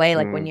work that way.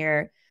 Like when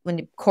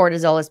the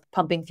cortisol is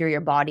pumping through your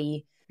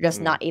body, you're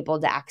just not able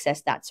to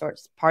access that sort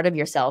of part of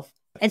yourself.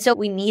 And so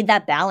we need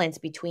that balance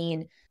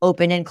between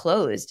open and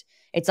closed.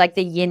 It's like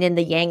the yin and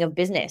the yang of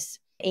business.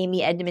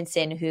 Amy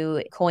Edmondson,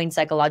 who coined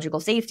psychological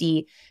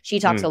safety, she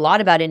talks a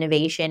lot about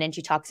innovation, and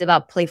she talks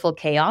about playful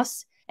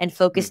chaos and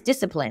focused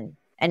discipline.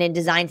 And in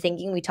design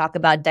thinking, we talk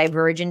about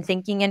divergent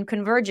thinking and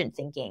convergent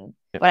thinking.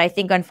 Yep. But I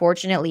think,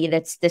 unfortunately,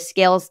 that's the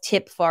scales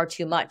tip far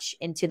too much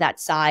into that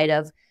side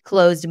of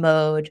closed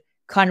mode,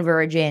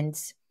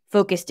 convergence,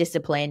 focused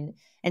discipline.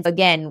 And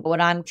again, what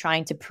I'm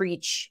trying to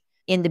preach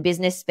in the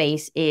business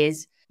space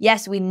is,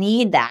 yes, we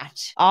need that,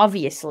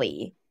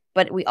 obviously,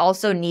 but we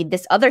also need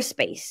this other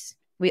space.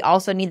 We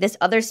also need this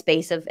other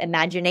space of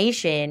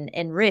imagination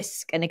and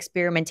risk and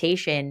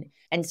experimentation.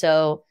 And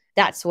so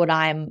that's what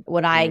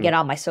I get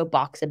on my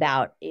soapbox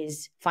about,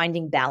 is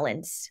finding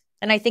balance.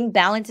 And I think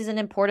balance is an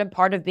important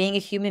part of being a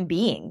human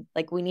being.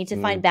 Like, we need to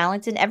find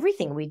balance in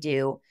everything we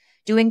do.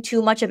 Doing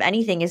too much of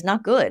anything is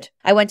not good.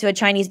 I went to a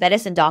Chinese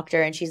medicine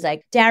doctor and she's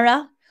like,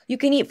 Dara, you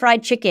can eat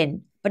fried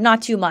chicken, but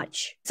not too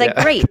much. It's like,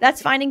 great,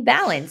 that's finding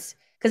balance.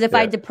 Because if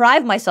I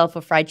deprive myself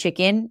of fried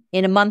chicken,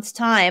 in a month's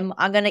time,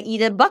 I'm going to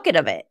eat a bucket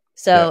of it.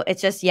 So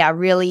it's just,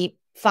 really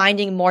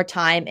finding more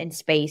time and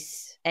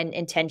space and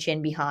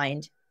intention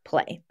behind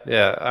play.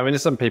 Yeah. I mean,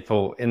 there's some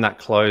people in that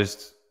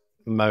closed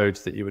mode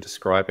that you were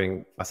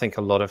describing. I think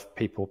a lot of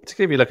people,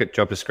 particularly if you look at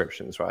job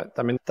descriptions, right?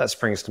 I mean, that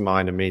springs to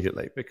mind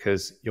immediately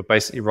because you're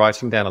basically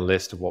writing down a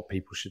list of what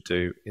people should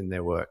do in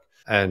their work.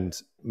 And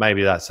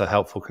maybe that's a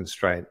helpful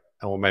constraint,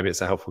 or maybe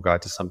it's a helpful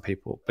guide to some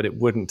people, but it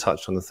wouldn't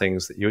touch on the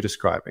things that you're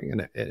describing.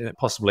 And it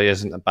possibly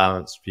isn't a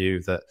balanced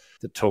view that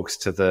talks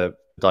to the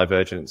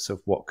divergence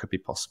of what could be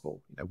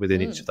possible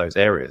within each of those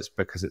areas,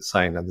 because it's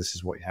saying that this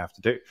is what you have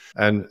to do.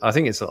 And I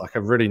think it's like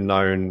a really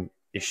known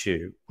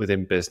issue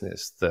within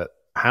business that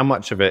how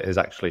much of it is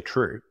actually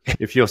true.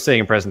 If you're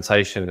seeing a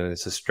presentation and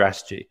it's a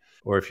strategy,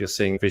 or if you're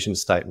seeing a vision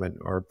statement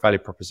or a value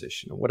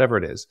proposition or whatever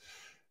it is,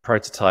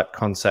 prototype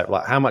concept,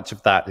 like how much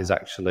of that is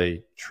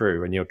actually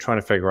true? And you're trying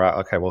to figure out,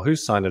 okay, well,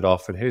 who's signed it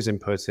off and who's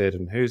inputted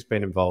and who's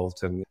been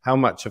involved and how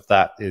much of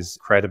that is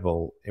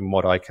credible in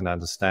what I can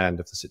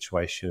understand of the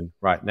situation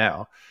right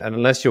now. And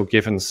unless you're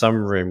given some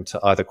room to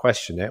either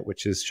question it,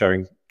 which is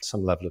showing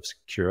some level of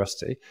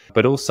curiosity,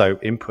 but also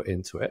input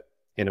into it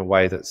in a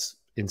way that's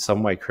in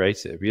some way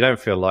creative. You don't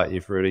feel like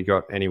you've really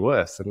got any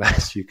worth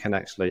unless you can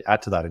actually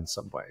add to that in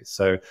some way.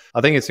 So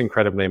I think it's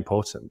incredibly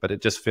important, but it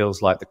just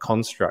feels like the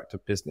construct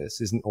of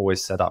business isn't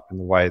always set up in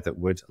the way that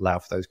would allow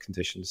for those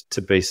conditions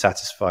to be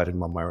satisfied in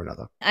one way or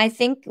another. I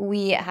think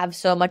we have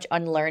so much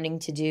unlearning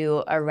to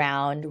do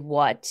around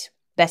what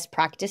best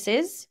practice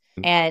is.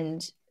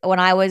 And when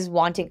I was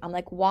I'm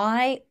like,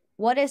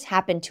 what has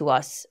happened to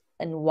us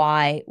and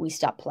why we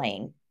stopped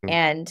playing?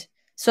 And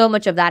so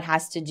much of that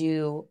has to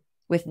do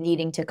with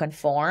needing to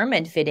conform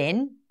and fit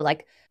in.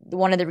 Like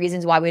one of the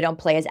reasons why we don't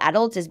play as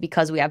adults is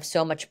because we have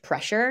so much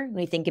pressure. When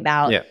we think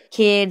about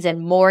kids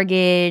and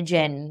mortgage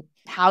and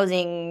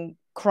housing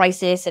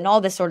crisis and all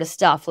this sort of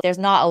stuff, there's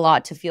not a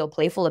lot to feel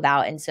playful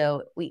about. And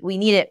so we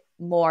need it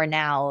more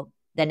now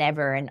than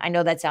ever. And I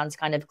know that sounds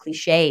kind of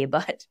cliche,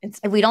 but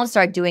if we don't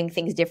start doing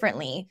things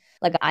differently,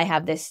 like I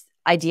have this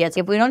idea,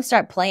 if we don't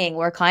start playing,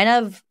 we're kind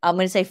of, I'm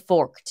going to say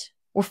forked.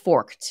 We're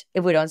forked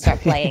if we don't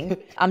start playing.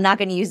 I'm not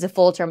going to use the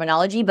full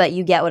terminology, but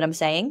you get what I'm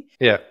saying.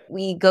 Yeah.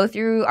 We go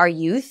through our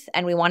youth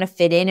and we want to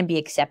fit in and be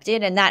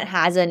accepted. And that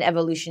has an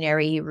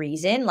evolutionary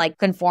reason, like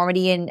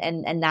conformity,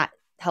 and that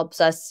helps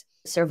us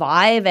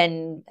survive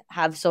and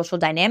have social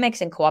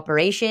dynamics and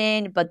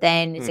cooperation. But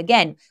then it's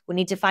again, we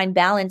need to find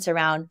balance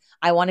around,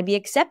 I want to be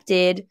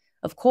accepted.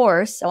 Of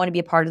course, I want to be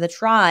a part of the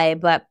tribe,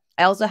 but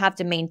I also have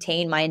to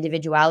maintain my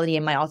individuality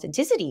and my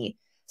authenticity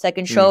so I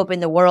can show up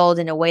in the world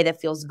in a way that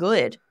feels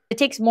good. It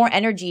takes more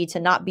energy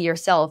to not be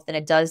yourself than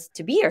it does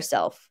to be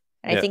yourself.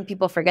 And I think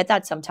people forget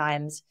that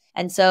sometimes.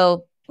 And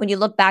so when you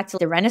look back to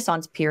the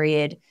Renaissance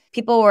period,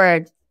 people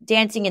were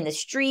dancing in the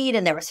street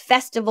and there was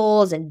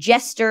festivals and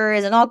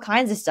jesters and all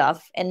kinds of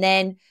stuff. And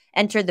then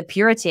entered the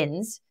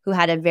Puritans, who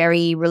had a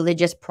very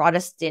religious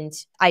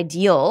Protestant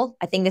ideal.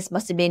 I think this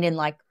must have been in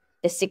like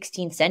the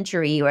 16th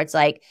century, where it's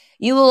like,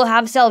 you will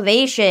have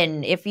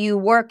salvation if you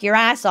work your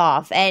ass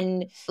off,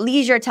 and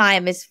leisure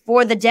time is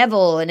for the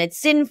devil and it's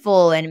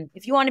sinful. And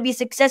if you want to be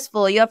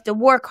successful, you have to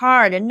work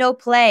hard and no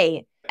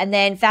play. And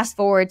then fast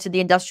forward to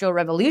the Industrial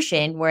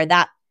Revolution, where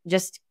that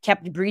just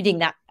kept breeding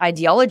that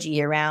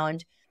ideology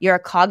around, you're a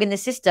cog in the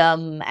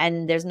system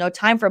and there's no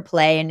time for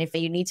play. And if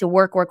you need to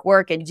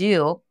work and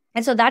do.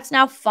 And so that's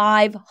now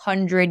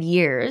 500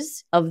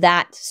 years of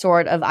that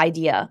sort of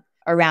idea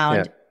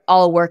around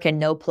all work and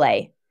no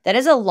play. That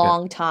is a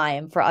long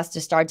time for us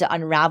to start to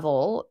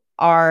unravel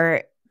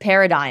our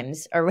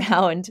paradigms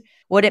around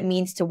what it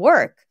means to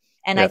work.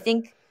 And I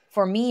think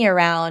for me,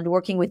 around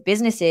working with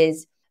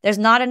businesses, there's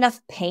not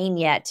enough pain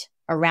yet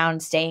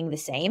around staying the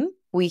same.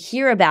 We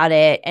hear about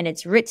it and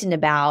it's written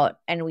about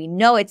and we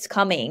know it's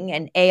coming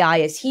and AI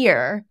is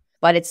here,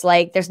 but it's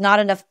like there's not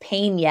enough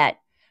pain yet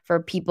for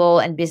people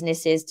and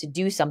businesses to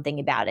do something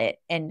about it.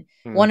 And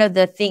one of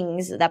the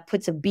things that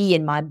puts a bee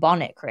in my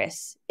bonnet,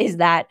 Chris, is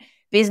that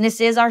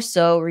businesses are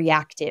so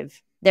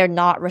reactive. They're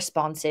not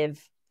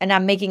responsive. And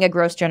I'm making a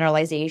gross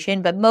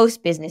generalization, but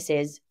most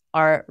businesses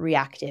are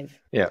reactive.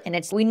 Yeah.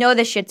 And we know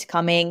this shit's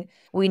coming.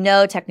 We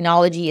know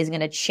technology is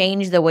going to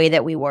change the way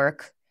that we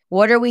work.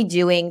 What are we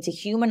doing to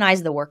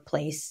humanize the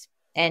workplace?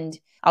 And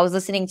I was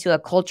listening to a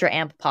Culture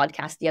Amp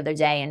podcast the other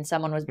day, and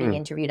someone was being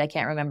interviewed. I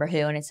can't remember who.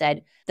 And it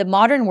said, the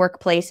modern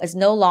workplace is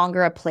no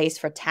longer a place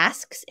for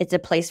tasks. It's a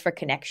place for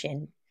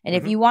connection. And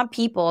if you want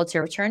people to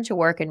return to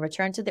work and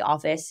return to the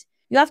office,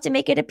 you have to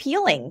make it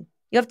appealing.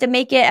 You have to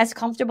make it as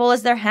comfortable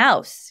as their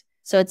house.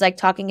 So it's like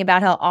talking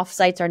about how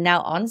offsites are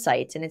now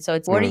on-sites. And it's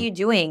what are you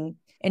doing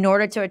in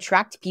order to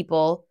attract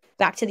people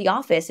back to the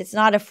office? It's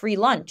not a free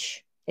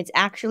lunch. It's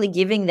actually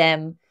giving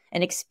them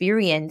an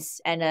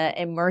experience and an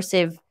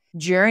immersive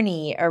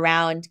journey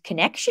around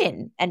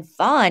connection and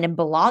fun and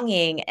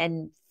belonging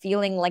and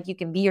feeling like you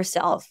can be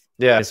yourself.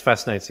 Yeah, it's a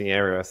fascinating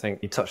area. I think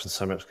you touched on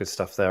so much good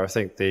stuff there. I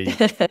think the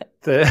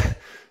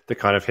the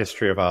kind of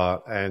history of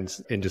art and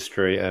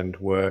industry and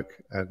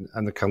work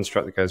and the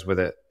construct that goes with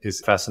it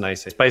is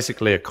fascinating. It's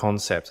basically a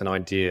concept, an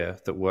idea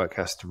that work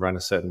has to run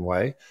a certain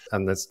way.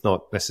 And there's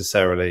not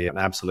necessarily an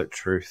absolute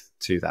truth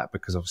to that,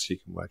 because obviously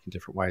you can work in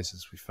different ways,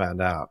 as we found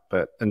out.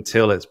 But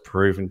until it's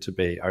proven to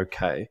be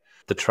okay,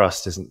 the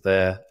trust isn't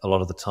there a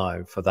lot of the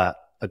time for that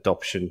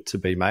adoption to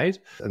be made.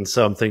 And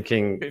so I'm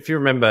thinking, if you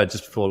remember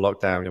just before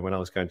lockdown, when I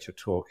was going to your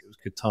talk, it was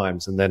good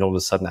times, and then all of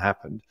a sudden it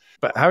happened.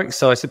 But how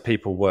excited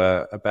people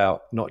were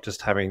about not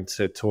just having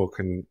to talk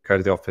and go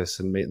to the office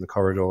and meet in the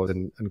corridors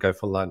and go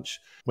for lunch,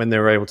 when they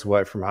were able to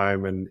work from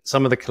home, and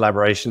some of the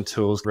collaboration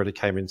tools really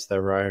came into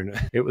their own.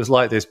 It was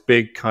like this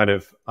big kind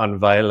of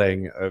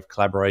unveiling of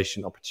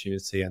collaboration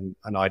opportunity and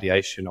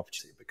ideation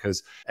opportunity,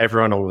 because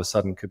everyone all of a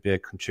sudden could be a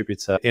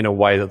contributor in a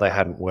way that they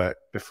hadn't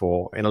worked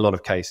before in a lot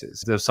of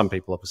cases. There's some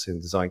people obviously in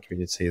the design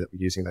community that were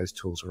using those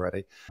tools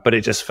already, but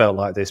it just felt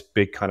like this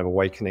big kind of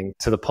awakening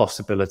to the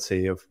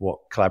possibility of what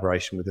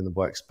collaboration within the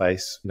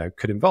workspace,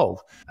 could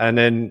involve. And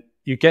then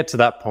you get to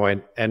that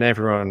point and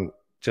everyone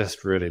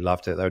just really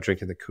loved it. They were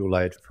drinking the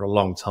Kool-Aid for a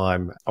long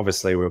time.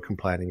 Obviously, we were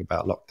complaining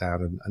about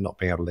lockdown and not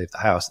being able to leave the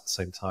house at the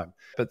same time.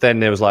 But then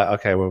there was like,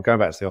 okay, well, we're going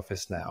back to the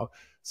office now.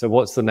 So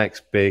what's the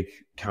next big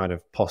kind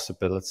of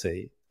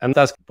possibility? And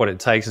that's what it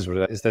takes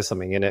is there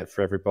something in it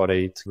for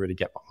everybody to really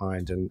get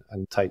behind and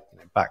take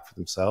back for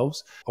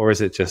themselves? Or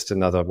is it just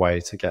another way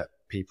to get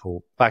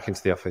people back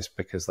into the office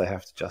because they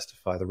have to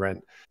justify the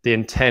rent? The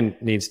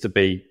intent needs to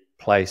be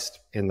placed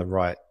in the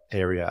right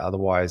area.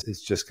 Otherwise,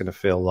 it's just going to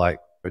feel like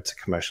it's a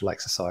commercial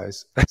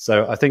exercise.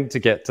 So I think to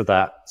get to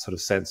that sort of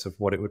sense of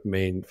what it would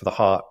mean for the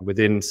heart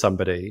within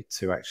somebody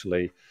to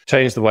actually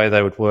change the way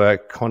they would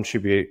work,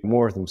 contribute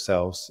more of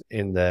themselves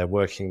in their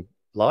working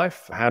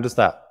life, how does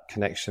that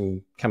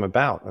connection come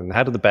about? And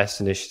how do the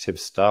best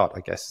initiatives start,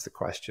 I guess is the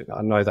question.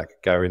 I know that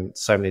could go in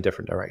so many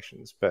different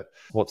directions, but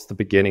what's the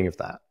beginning of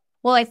that?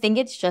 Well, I think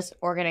it's just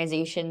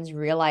organizations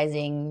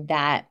realizing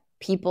that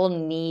people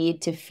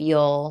need to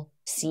feel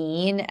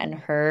seen and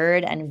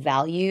heard and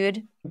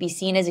valued, be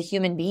seen as a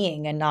human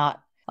being and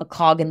not a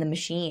cog in the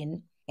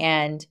machine.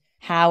 And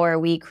how are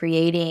we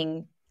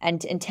creating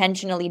and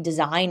intentionally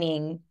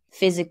designing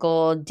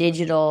physical,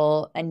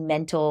 digital, and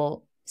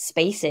mental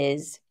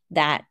spaces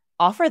that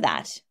offer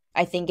that?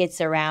 I think it's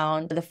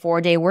around the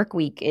 4-day work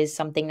week is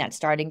something that's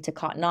starting to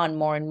cotton on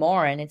more and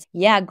more. And it's,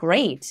 yeah,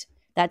 great.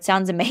 That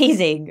sounds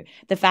amazing.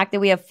 The fact that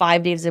we have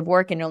 5 days of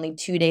work and only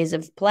 2 days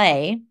of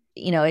play,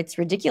 it's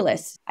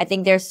ridiculous. I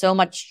think there's so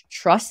much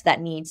trust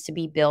that needs to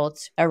be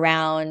built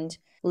around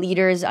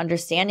leaders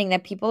understanding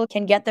that people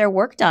can get their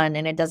work done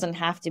and it doesn't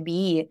have to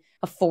be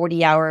a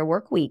 40-hour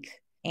work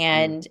week.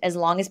 And as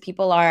long as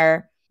people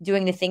are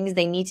doing the things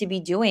they need to be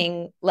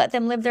doing, let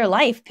them live their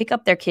life, pick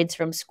up their kids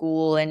from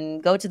school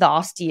and go to the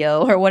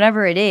osteo or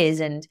whatever it is.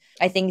 And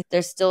I think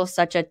there's still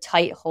such a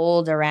tight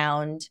hold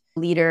around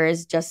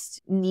leaders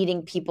just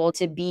needing people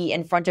to be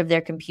in front of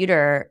their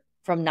computer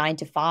from 9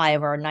 to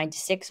 5 or 9 to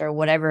 6 or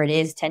whatever it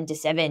is, 10 to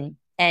 7,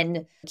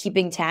 and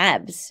keeping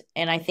tabs.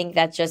 And I think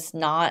that's just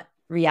not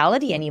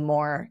reality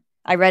anymore.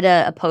 I read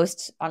a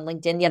post on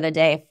LinkedIn the other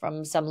day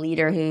from some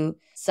leader who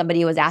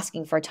somebody was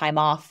asking for time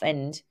off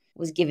and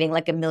was giving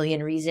like a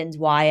million reasons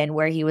why and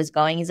where he was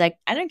going. He's like,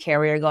 I don't care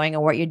where you're going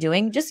or what you're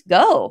doing. Just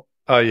go.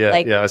 Oh,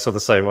 yeah. I saw the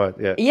same one.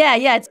 Yeah.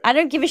 Yeah. I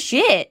don't give a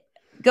shit.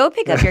 Go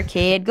pick up your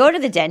kid. Go to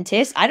the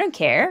dentist. I don't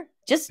care.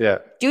 Just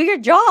do your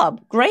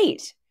job.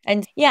 Great.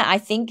 And yeah, I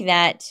think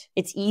that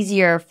it's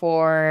easier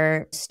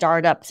for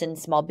startups and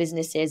small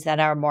businesses that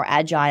are more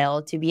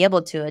agile to be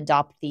able to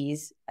adopt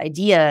these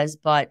ideas.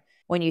 But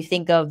when you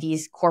think of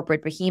these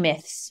corporate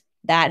behemoths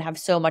that have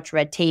so much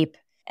red tape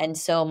and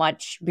so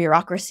much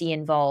bureaucracy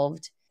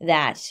involved,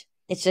 that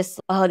it's just,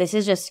 this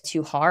is just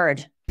too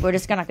hard. We're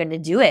just not going to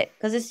do it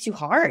because it's too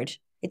hard.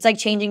 It's like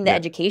changing the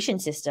education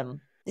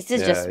system. This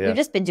is we've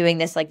just been doing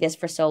this like this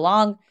for so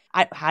long.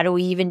 How do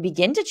we even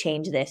begin to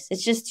change this?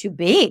 It's just too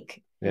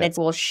big. And it's,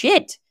 well,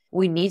 shit,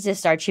 we need to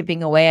start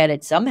chipping away at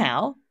it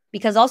somehow.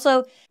 Because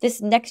also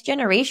this next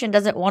generation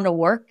doesn't want to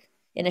work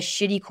in a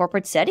shitty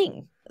corporate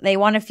setting. They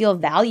want to feel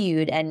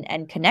valued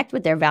and connect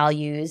with their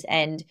values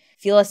and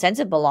feel a sense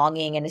of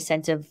belonging and a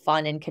sense of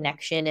fun and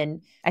connection.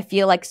 And I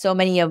feel like so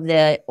many of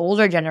the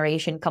older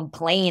generation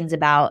complains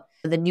about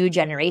the new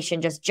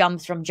generation just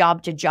jumps from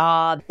job to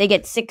job. They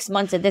get 6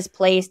 months at this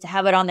place to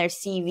have it on their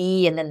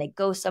CV and then they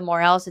go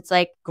somewhere else. It's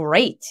like,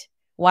 great.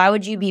 Why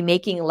would you be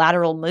making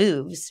lateral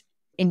moves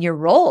in your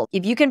role?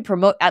 If you can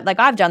promote, like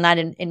I've done that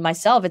in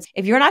myself, it's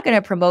if you're not going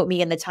to promote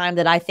me in the time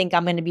that I think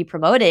I'm going to be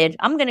promoted,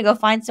 I'm going to go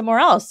find somewhere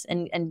else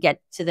and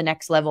get to the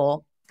next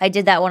level. I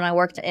did that when I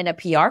worked in a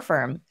PR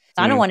firm.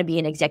 I don't want to be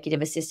an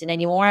executive assistant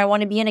anymore. I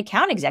want to be an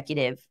account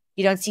executive.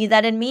 You don't see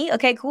that in me?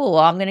 Okay, cool.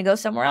 Well, I'm going to go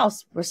somewhere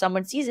else where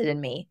someone sees it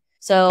in me.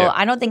 So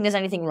I don't think there's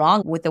anything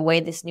wrong with the way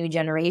this new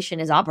generation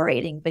is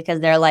operating, because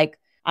they're like,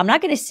 I'm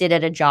not going to sit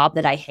at a job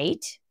that I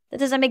hate. That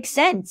doesn't make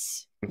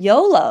sense.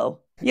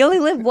 YOLO. You only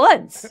live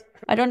once.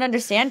 I don't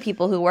understand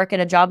people who work at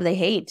a job they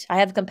hate. I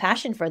have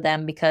compassion for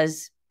them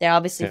because they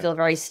obviously feel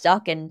very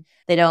stuck and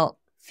they don't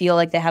feel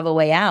like they have a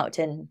way out.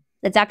 And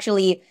that's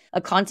actually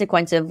a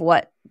consequence of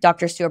what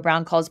Dr. Stuart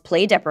Brown calls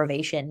play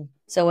deprivation.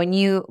 So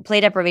play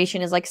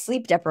deprivation is like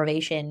sleep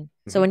deprivation.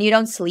 So when you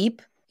don't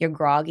sleep, you're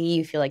groggy,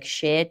 you feel like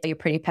shit, you're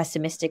pretty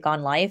pessimistic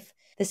on life.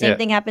 The same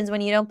thing happens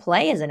when you don't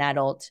play as an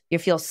adult. You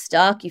feel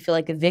stuck, you feel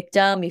like a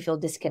victim, you feel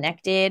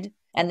disconnected.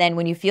 And then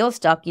when you feel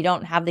stuck, you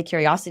don't have the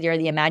curiosity or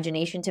the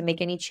imagination to make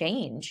any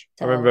change.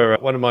 So, I remember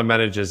one of my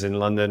managers in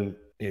London,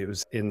 it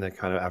was in the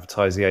kind of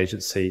advertising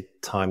agency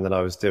time that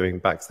I was doing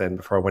back then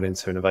before I went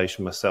into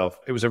innovation myself.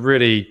 It was a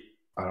really,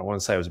 I don't want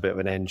to say it was a bit of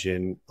an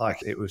engine.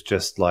 Like it was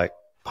just like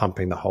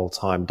pumping the whole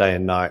time, day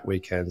and night,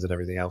 weekends and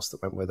everything else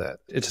that went with it.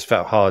 It just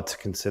felt hard to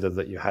consider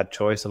that you had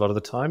choice a lot of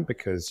the time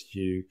because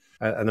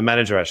and the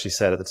manager actually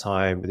said at the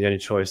time, the only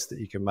choice that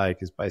you can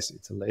make is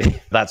basically to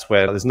leave. That's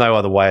where there's no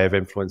other way of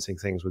influencing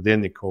things within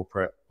the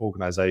corporate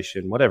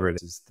organization, whatever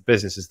it is. The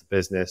business is the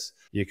business.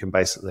 You can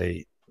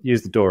basically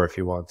use the door if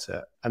you want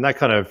to. And that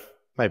kind of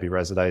maybe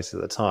resonated at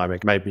the time.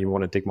 It made me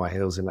want to dig my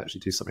heels in and actually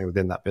do something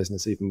within that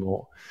business even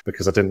more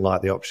because I didn't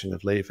like the option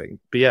of leaving.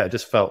 But yeah, it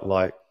just felt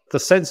like the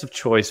sense of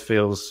choice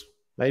feels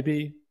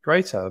maybe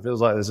greater. It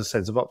feels like there's a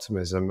sense of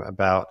optimism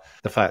about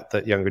the fact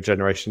that younger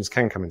generations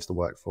can come into the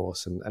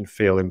workforce and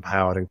feel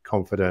empowered and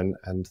confident.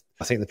 And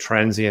I think the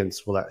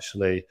transients will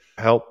actually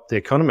help the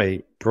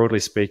economy, broadly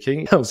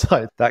speaking. It feels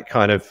like that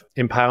kind of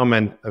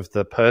empowerment of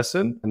the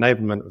person,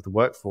 enablement of the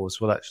workforce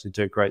will actually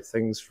do great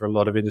things for a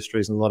lot of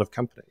industries and a lot of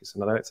companies.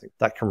 And I don't think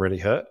that can really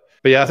hurt.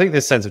 But yeah, I think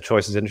this sense of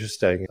choice is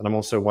interesting. And I'm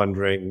also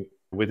wondering,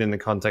 within the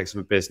context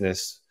of a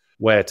business,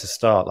 where to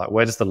start. Like,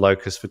 where does the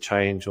locus for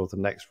change or the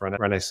next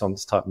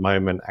Renaissance type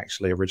moment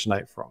actually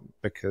originate from?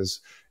 Because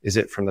is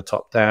it from the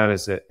top down?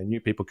 Is it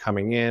new people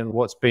coming in?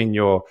 What's been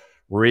your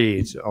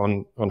read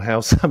on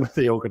how some of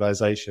the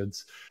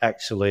organizations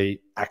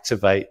actually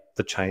activate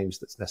the change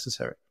that's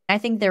necessary? I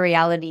think the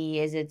reality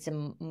is it's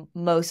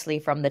mostly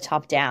from the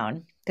top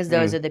down, because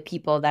those are the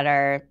people that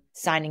are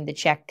signing the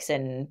checks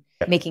and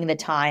making the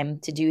time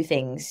to do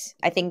things.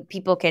 I think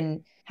people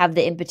can have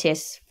the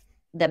impetus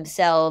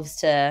themselves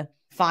to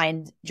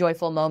find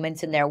joyful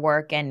moments in their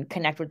work and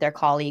connect with their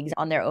colleagues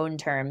on their own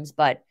terms.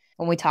 But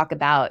when we talk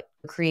about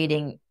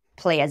creating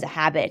play as a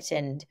habit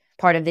and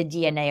part of the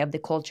DNA of the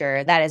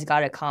culture, that has got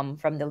to come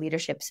from the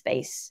leadership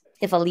space.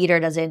 If a leader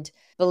doesn't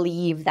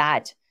believe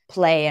that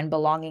play and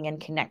belonging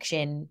and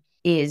connection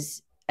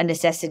is a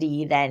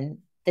necessity, then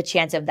the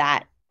chance of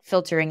that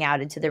filtering out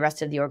into the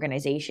rest of the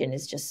organization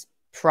is just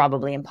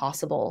probably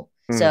impossible.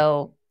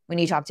 So when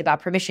you talked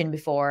about permission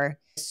before,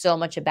 so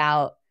much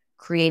about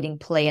creating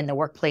play in the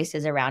workplace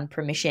is around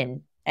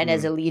permission. And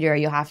as a leader,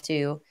 you have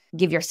to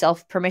give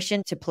yourself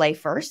permission to play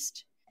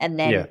first and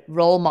then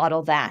role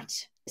model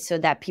that so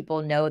that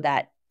people know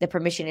that the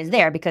permission is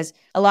there. Because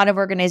a lot of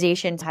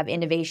organizations have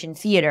innovation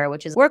theater,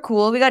 which is, we're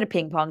cool, we got a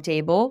ping pong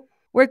table.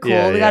 We're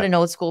cool, we got an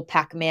old school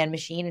Pac-Man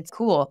machine. It's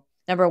cool.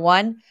 Number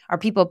one, are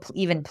people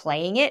even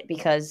playing it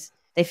because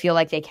they feel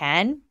like they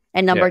can?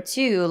 And number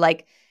two,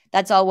 like,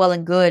 that's all well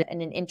and good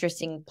and an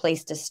interesting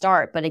place to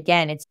start. But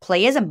again, it's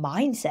play as a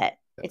mindset.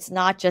 It's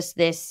not just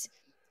this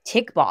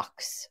tick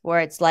box where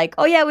it's like,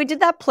 oh yeah, we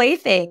did that play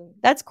thing.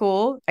 That's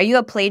cool. Are you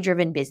a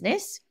play-driven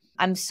business?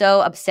 I'm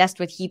so obsessed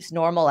with Heaps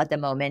Normal at the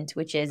moment,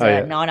 which is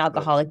a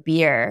non-alcoholic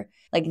beer.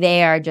 Like,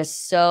 they are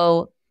just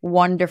so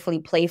wonderfully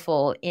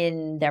playful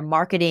in their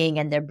marketing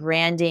and their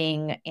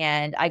branding.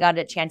 And I got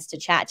a chance to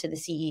chat to the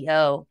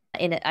CEO.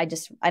 And I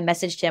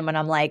messaged him and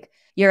I'm like,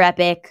 you're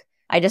epic.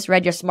 I just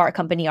read your Smart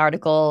Company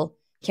article.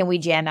 Can we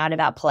jam out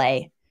about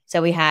play?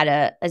 So we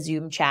had a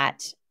Zoom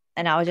chat.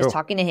 And I was just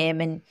talking to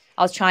him and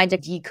I was trying to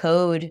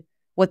decode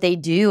what they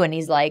do. And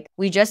he's like,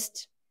 we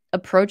just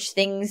approach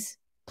things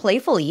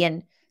playfully.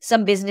 And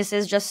some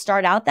businesses just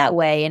start out that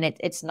way. And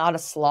it's not a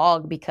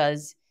slog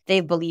because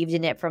they've believed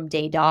in it from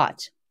day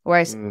dot.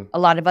 Whereas a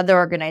lot of other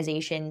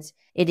organizations,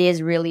 it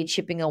is really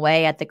chipping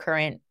away at the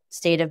current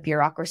state of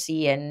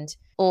bureaucracy and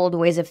old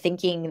ways of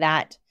thinking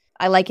that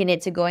I liken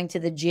it to going to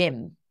the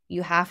gym.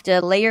 You have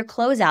to lay your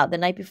clothes out the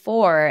night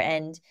before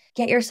and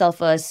get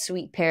yourself a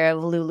sweet pair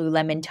of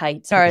Lululemon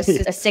tights or a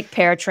sick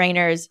pair of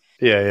trainers.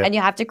 And you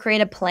have to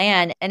create a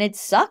plan. And it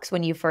sucks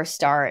when you first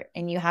start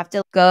and you have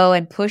to go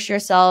and push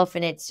yourself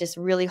and it's just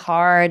really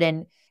hard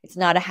and it's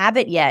not a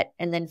habit yet.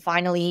 And then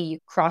finally you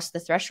cross the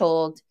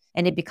threshold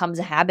and it becomes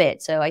a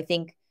habit. So I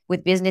think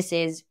with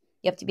businesses,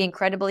 you have to be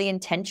incredibly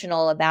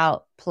intentional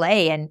about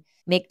play and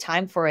make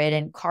time for it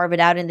and carve it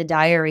out in the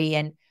diary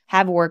and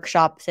have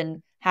workshops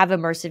and have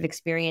immersive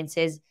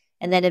experiences.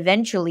 And then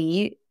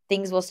eventually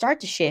things will start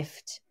to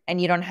shift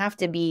and you don't have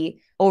to be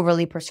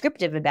overly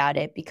prescriptive about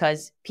it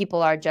because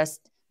people are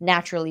just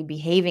naturally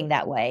behaving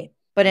that way.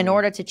 But in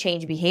order to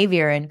change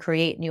behavior and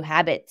create new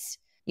habits,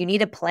 you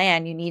need a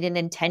plan, you need an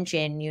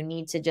intention, you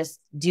need to just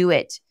do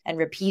it and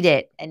repeat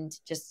it and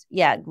just,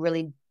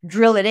 really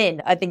drill it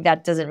in. I think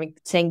that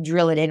saying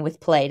drill it in with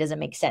play doesn't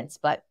make sense,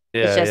 but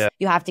it's just,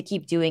 you have to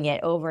keep doing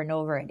it over and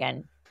over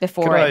again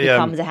before it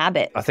becomes a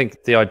habit. I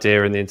think the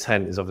idea and the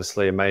intent is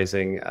obviously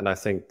amazing. And I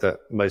think that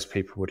most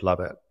people would love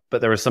it.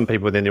 But there are some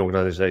people within the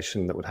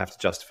organization that would have to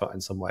justify it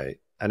in some way.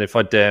 And if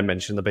I dare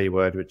mention the B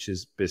word, which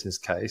is business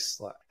case,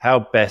 like,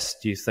 how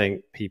best do you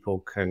think people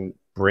can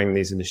bring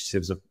these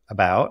initiatives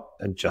about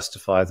and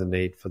justify the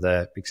need for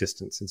their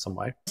existence in some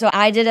way? So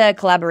I did a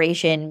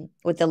collaboration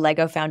with the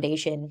Lego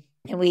Foundation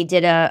and we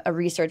did a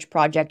research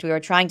project. We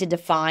were trying to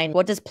define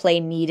what does play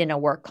need in a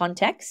work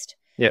context.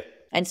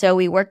 And so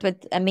we worked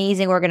with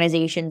amazing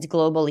organizations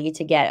globally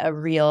to get a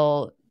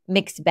real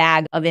mixed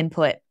bag of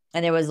input.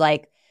 And there was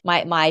like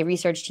my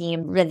research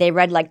team, they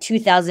read like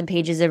 2,000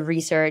 pages of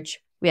research.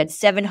 We had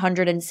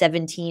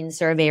 717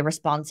 survey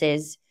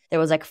responses. There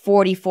was like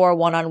 44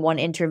 one-on-one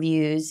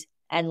interviews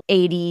and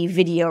 80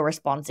 video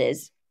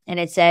responses. And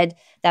it said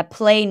that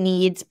play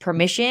needs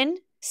permission,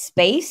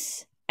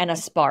 space, and a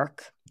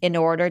spark in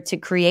order to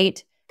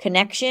create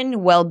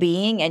connection,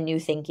 well-being, and new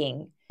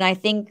thinking. And I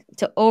think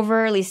to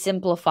overly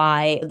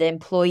simplify the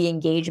employee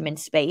engagement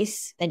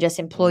space and just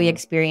employee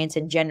experience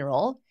in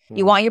general,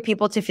 you want your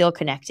people to feel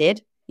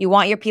connected. You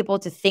want your people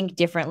to think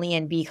differently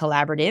and be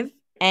collaborative.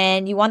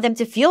 And you want them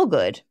to feel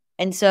good.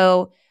 And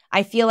so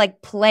I feel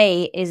like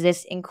play is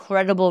this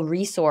incredible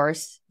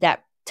resource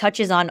that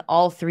touches on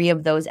all three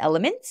of those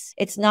elements.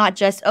 It's not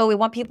just, oh, we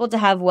want people to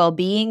have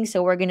well-being,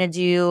 so we're going to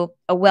do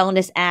a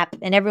wellness app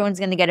and everyone's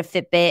going to get a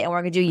Fitbit and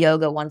we're going to do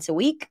yoga once a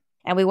week.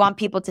 And we want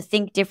people to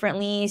think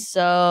differently,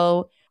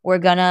 so we're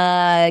going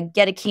to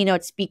get a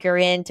keynote speaker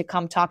in to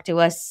come talk to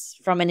us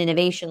from an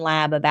innovation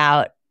lab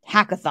about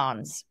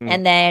hackathons.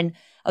 And then,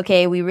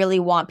 okay, we really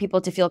want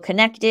people to feel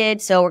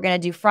connected, so we're going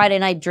to do Friday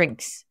night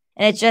drinks.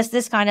 And it's just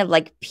this kind of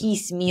like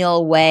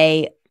piecemeal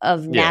way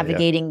of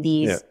navigating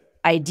these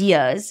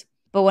ideas.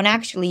 But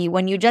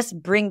when you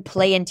just bring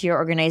play into your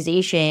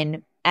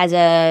organization as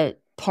a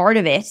part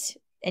of it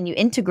and you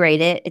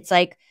integrate it, it's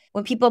like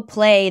when people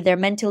play, they're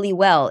mentally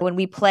well. When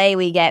we play,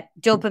 we get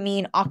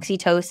dopamine,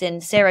 oxytocin,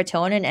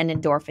 serotonin, and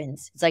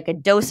endorphins. It's like a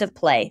dose of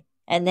play.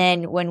 And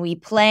then when we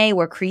play,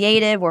 we're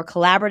creative, we're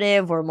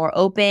collaborative, we're more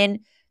open.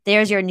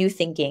 There's your new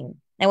thinking.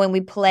 And when we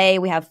play,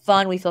 we have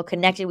fun, we feel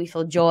connected, we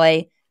feel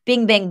joy.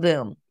 Bing, bang,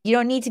 boom. You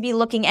don't need to be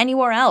looking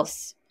anywhere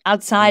else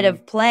outside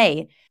of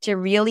play to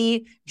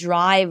really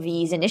drive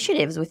these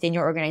initiatives within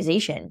your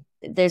organization.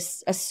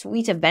 There's a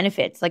suite of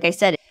benefits. Like I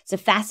said, it's the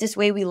fastest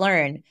way we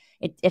learn.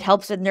 It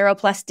helps with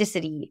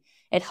neuroplasticity.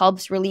 It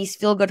helps release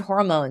feel-good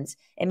hormones.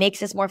 It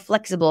makes us more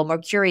flexible, more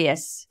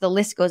curious. The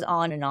list goes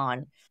on and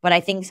on. But I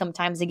think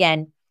sometimes,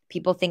 again,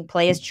 people think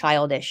play is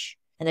childish.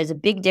 And there's a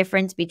big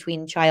difference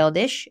between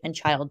childish and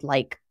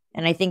childlike.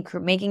 And I think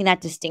making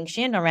that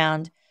distinction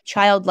around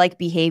childlike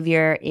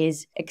behavior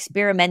is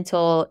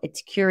experimental,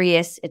 it's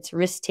curious, it's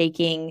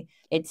risk-taking,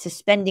 it's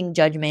suspending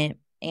judgment.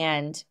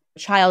 And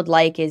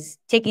childlike is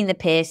taking the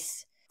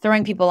piss,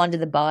 throwing people under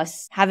the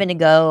bus, having to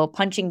go,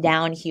 punching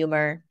down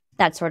humor,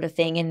 that sort of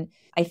thing. And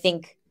I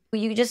think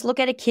you just look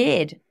at a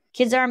kid.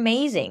 Kids are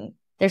amazing.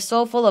 They're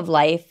so full of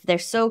life. They're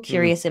so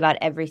curious about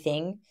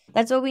everything.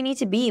 That's what we need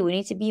to be. We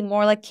need to be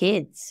more like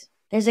kids.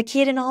 There's a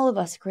kid in all of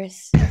us,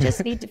 Chris. We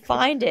just need to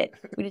find it.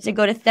 We need to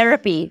go to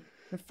therapy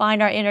and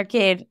find our inner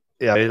kid.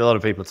 Yeah, a lot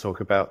of people talk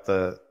about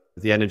the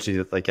energy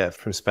that they get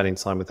from spending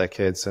time with their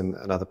kids and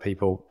other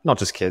people, not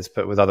just kids,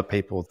 but with other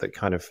people that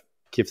kind of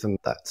give them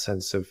that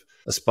sense of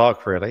a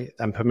spark, really,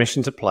 and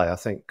permission to play. I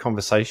think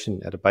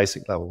conversation at a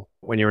basic level,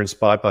 when you're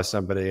inspired by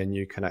somebody and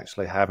you can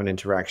actually have an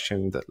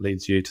interaction that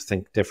leads you to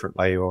think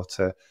differently or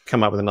to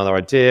come up with another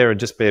idea and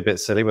just be a bit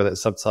silly with it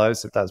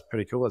sometimes, that's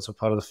pretty cool. That's a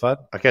part of the fun.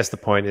 I guess the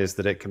point is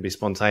that it can be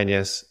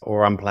spontaneous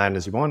or unplanned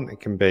as you want. It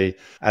can be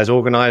as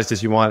organized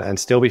as you want and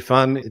still be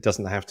fun. It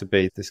doesn't have to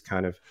be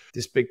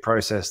this big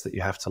process that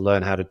you have to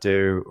learn how to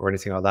do or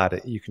anything like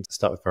that. You can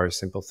start with very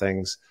simple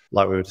things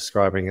like we were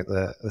describing at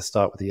the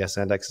start with the yes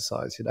and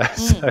exercise,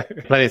 So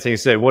plenty of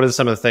things to do. What are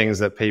some of the things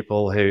that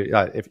people who,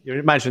 if you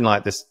imagine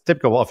like this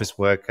typical office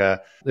worker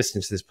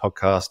listening to this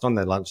podcast on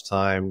their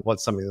lunchtime,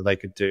 what's something that they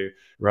could do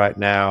right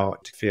now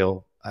to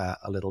feel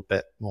a little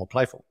bit more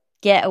playful?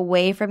 Get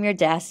away from your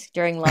desk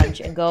during lunch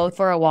and go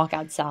for a walk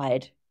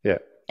outside. Yeah.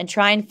 And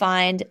try and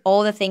find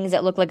all the things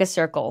that look like a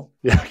circle.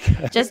 Yeah.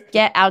 Just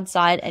get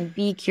outside and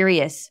be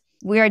curious.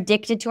 We're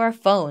addicted to our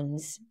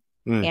phones.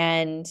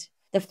 And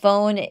the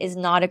phone is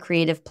not a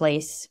creative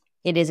place.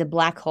 It is a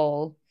black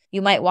hole.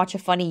 You might watch a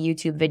funny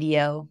YouTube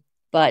video,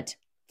 but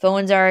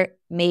phones are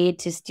made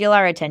to steal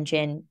our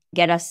attention,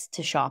 get us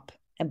to shop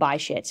and buy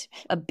shit.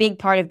 A big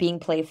part of being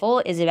playful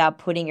is about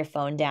putting your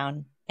phone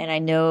down. And I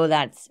know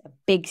that's a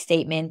big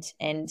statement,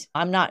 and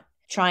I'm not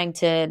trying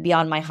to be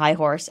on my high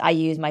horse. I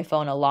use my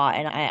phone a lot,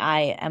 and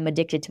I am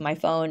addicted to my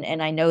phone,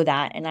 and I know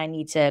that, and I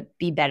need to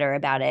be better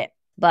about it.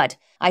 But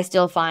I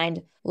still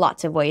find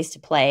lots of ways to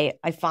play.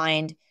 I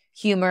find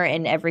humor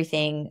in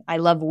everything. I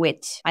love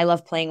wit. I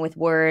love playing with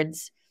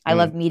words. I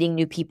love meeting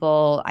new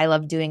people. I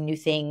love doing new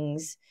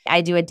things.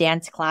 I do a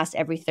dance class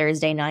every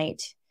Thursday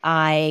night.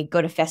 I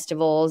go to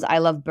festivals. I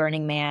love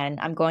Burning Man.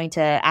 I'm going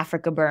to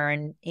Africa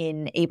Burn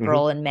in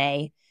April and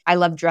May. I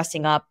love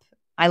dressing up.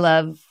 I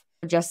love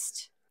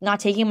just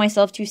not taking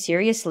myself too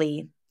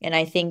seriously. And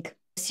I think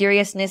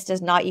seriousness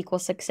does not equal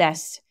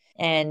success.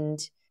 And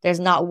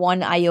there's not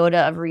one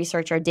iota of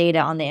research or data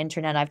on the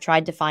internet, I've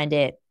tried to find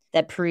it,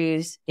 that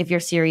proves if you're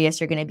serious,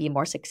 you're going to be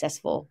more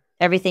successful.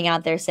 Everything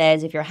out there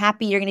says if you're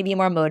happy, you're going to be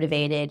more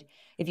motivated.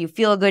 If you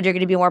feel good, you're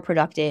going to be more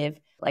productive.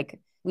 Like,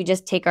 we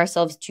just take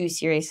ourselves too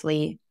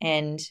seriously.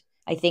 And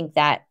I think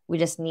that we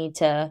just need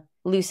to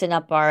loosen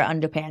up our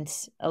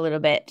underpants a little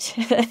bit.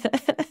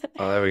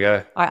 Oh, there we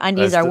go. Our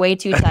undies are way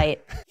too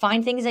tight.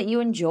 Find things that you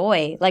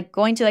enjoy, like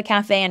going to a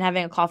cafe and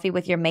having a coffee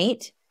with your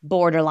mate,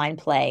 borderline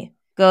play.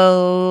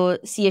 Go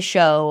see a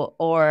show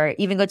or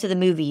even go to the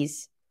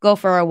movies. Go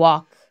for a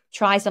walk.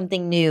 Try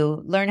something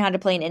new, learn how to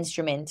play an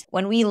instrument.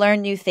 When we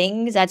learn new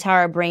things, that's how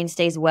our brain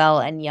stays well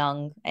and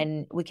young,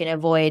 and we can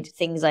avoid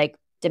things like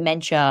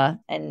dementia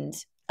and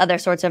other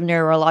sorts of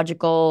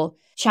neurological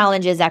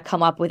challenges that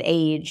come up with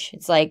age.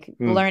 It's like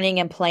learning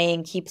and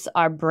playing keeps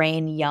our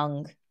brain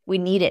young. We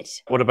need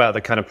it. What about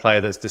the kind of play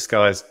that's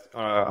disguised,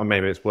 or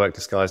maybe it's work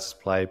disguised as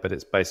play, but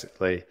it's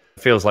basically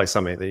feels like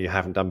something that you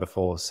haven't done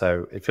before.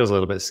 So it feels a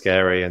little bit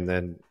scary, and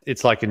then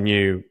it's like a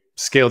new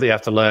skill that you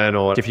have to learn,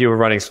 or if you were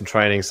running some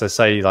training, so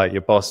say like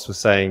your boss was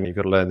saying, you've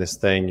got to learn this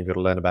thing, you've got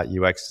to learn about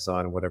UX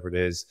design or whatever it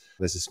is,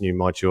 there's this new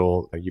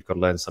module, you've got to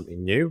learn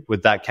something new.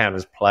 Would that count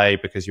as play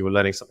because you were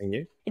learning something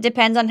new? It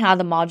depends on how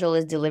the module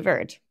is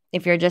delivered.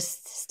 If you're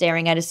just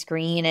staring at a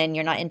screen and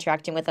you're not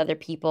interacting with other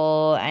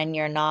people and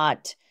you're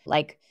not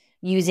like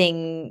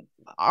using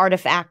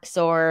artifacts,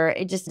 or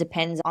it just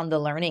depends on the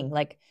learning.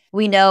 Like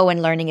we know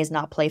when learning is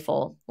not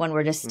playful, when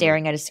we're just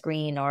staring at a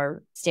screen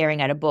or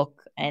staring at a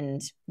book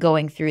and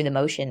going through the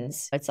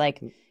motions. It's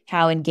like,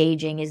 how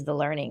engaging is the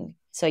learning?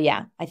 So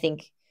yeah, I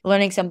think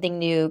learning something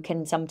new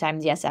can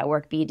sometimes, yes, at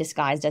work be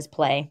disguised as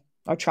play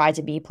or try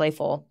to be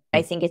playful.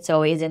 I think it's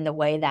always in the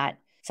way that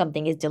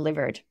something is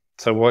delivered.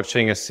 So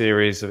watching a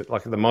series of,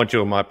 like the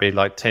module might be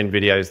like 10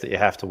 videos that you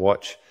have to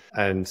watch,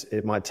 and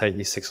it might take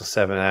you 6 or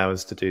 7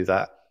 hours to do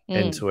that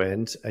end to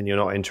end, and you're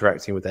not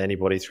interacting with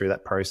anybody through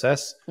that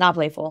process. Not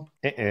playful.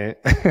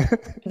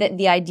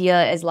 The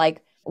idea is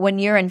like when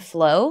you're in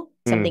flow,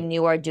 something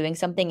new or doing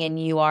something, and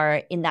you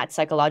are in that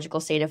psychological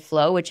state of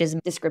flow, which is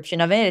a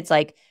description of it. It's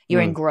like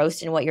you're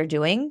engrossed in what you're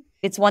doing.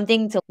 It's one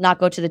thing to not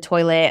go to the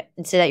toilet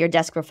and sit at your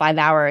desk for 5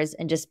 hours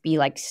and just be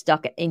like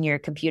stuck in your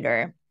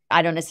computer.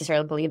 I don't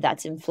necessarily believe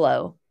that's in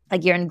flow.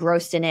 Like you're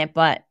engrossed in it,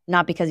 but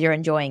not because you're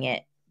enjoying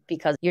it,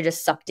 because you're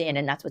just sucked in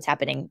and that's what's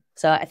happening.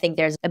 So I think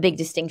there's a big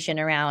distinction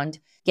around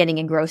getting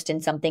engrossed in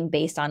something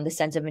based on the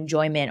sense of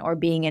enjoyment, or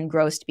being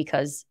engrossed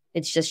because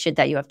it's just shit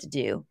that you have to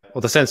do.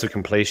 Well, the sense of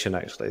completion,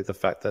 actually, the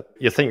fact that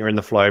you think you're in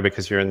the flow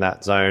because you're in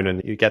that zone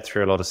and you get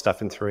through a lot of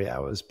stuff in 3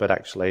 hours, but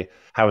actually,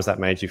 how has that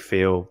made you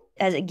feel?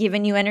 Has it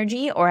given you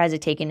energy or has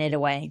it taken it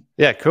away?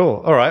 Yeah,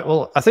 cool. All right.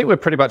 Well, I think we're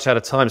pretty much out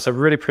of time. So I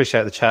really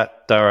appreciate the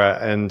chat, Dara.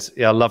 And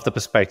yeah, I love the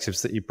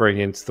perspectives that you bring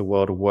into the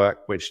world of work,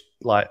 which,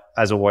 like,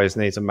 as always,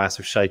 needs a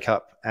massive shake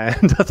up.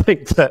 And I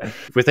think that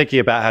if we're thinking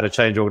about how to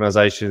change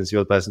organizations,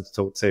 you're the person to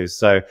talk to.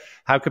 So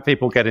how could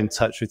people get in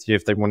touch with you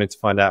if they wanted to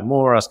find out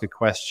more, ask a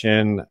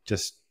question,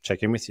 just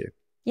check in with you?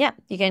 Yeah,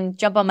 you can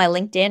jump on my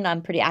LinkedIn.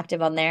 I'm pretty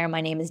active on there.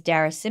 My name is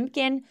Dara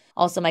Simkin.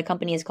 Also, my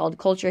company is called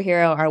Culture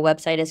Hero. Our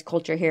website is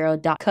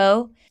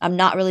culturehero.co. I'm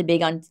not really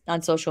big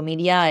on social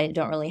media. I'm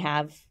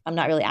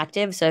not really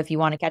active. So if you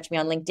want to catch me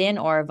on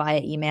LinkedIn or via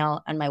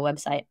email on my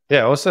website.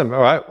 Yeah, awesome.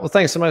 All right. Well,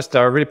 thanks so much,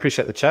 Dara. I really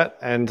appreciate the chat.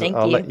 And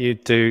I'll let you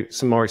do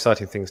some more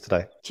exciting things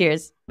today.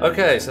 Cheers.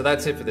 Okay, so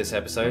that's it for this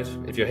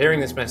episode. If you're hearing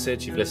this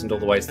message, you've listened all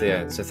the way to the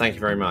end. So thank you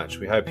very much.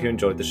 We hope you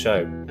enjoyed the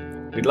show.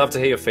 We'd love to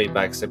hear your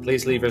feedback, so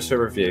please leave us a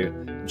review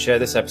and share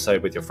this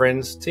episode with your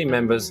friends, team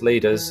members,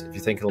 leaders, if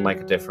you think it'll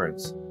make a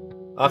difference.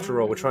 After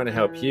all, we're trying to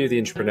help you, the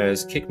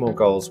entrepreneurs, kick more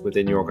goals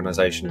within your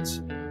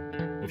organizations.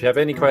 If you have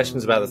any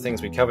questions about the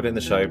things we covered in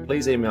the show,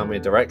 please email me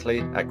directly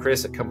at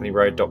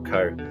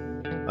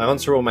chris@companyroad.co. I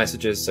answer all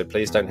messages, so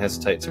please don't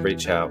hesitate to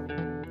reach out.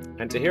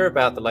 And to hear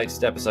about the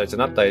latest episodes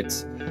and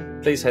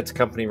updates, please head to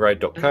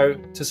companyroad.co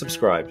to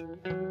subscribe.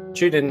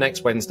 Tune in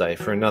next Wednesday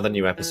for another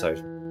new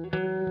episode.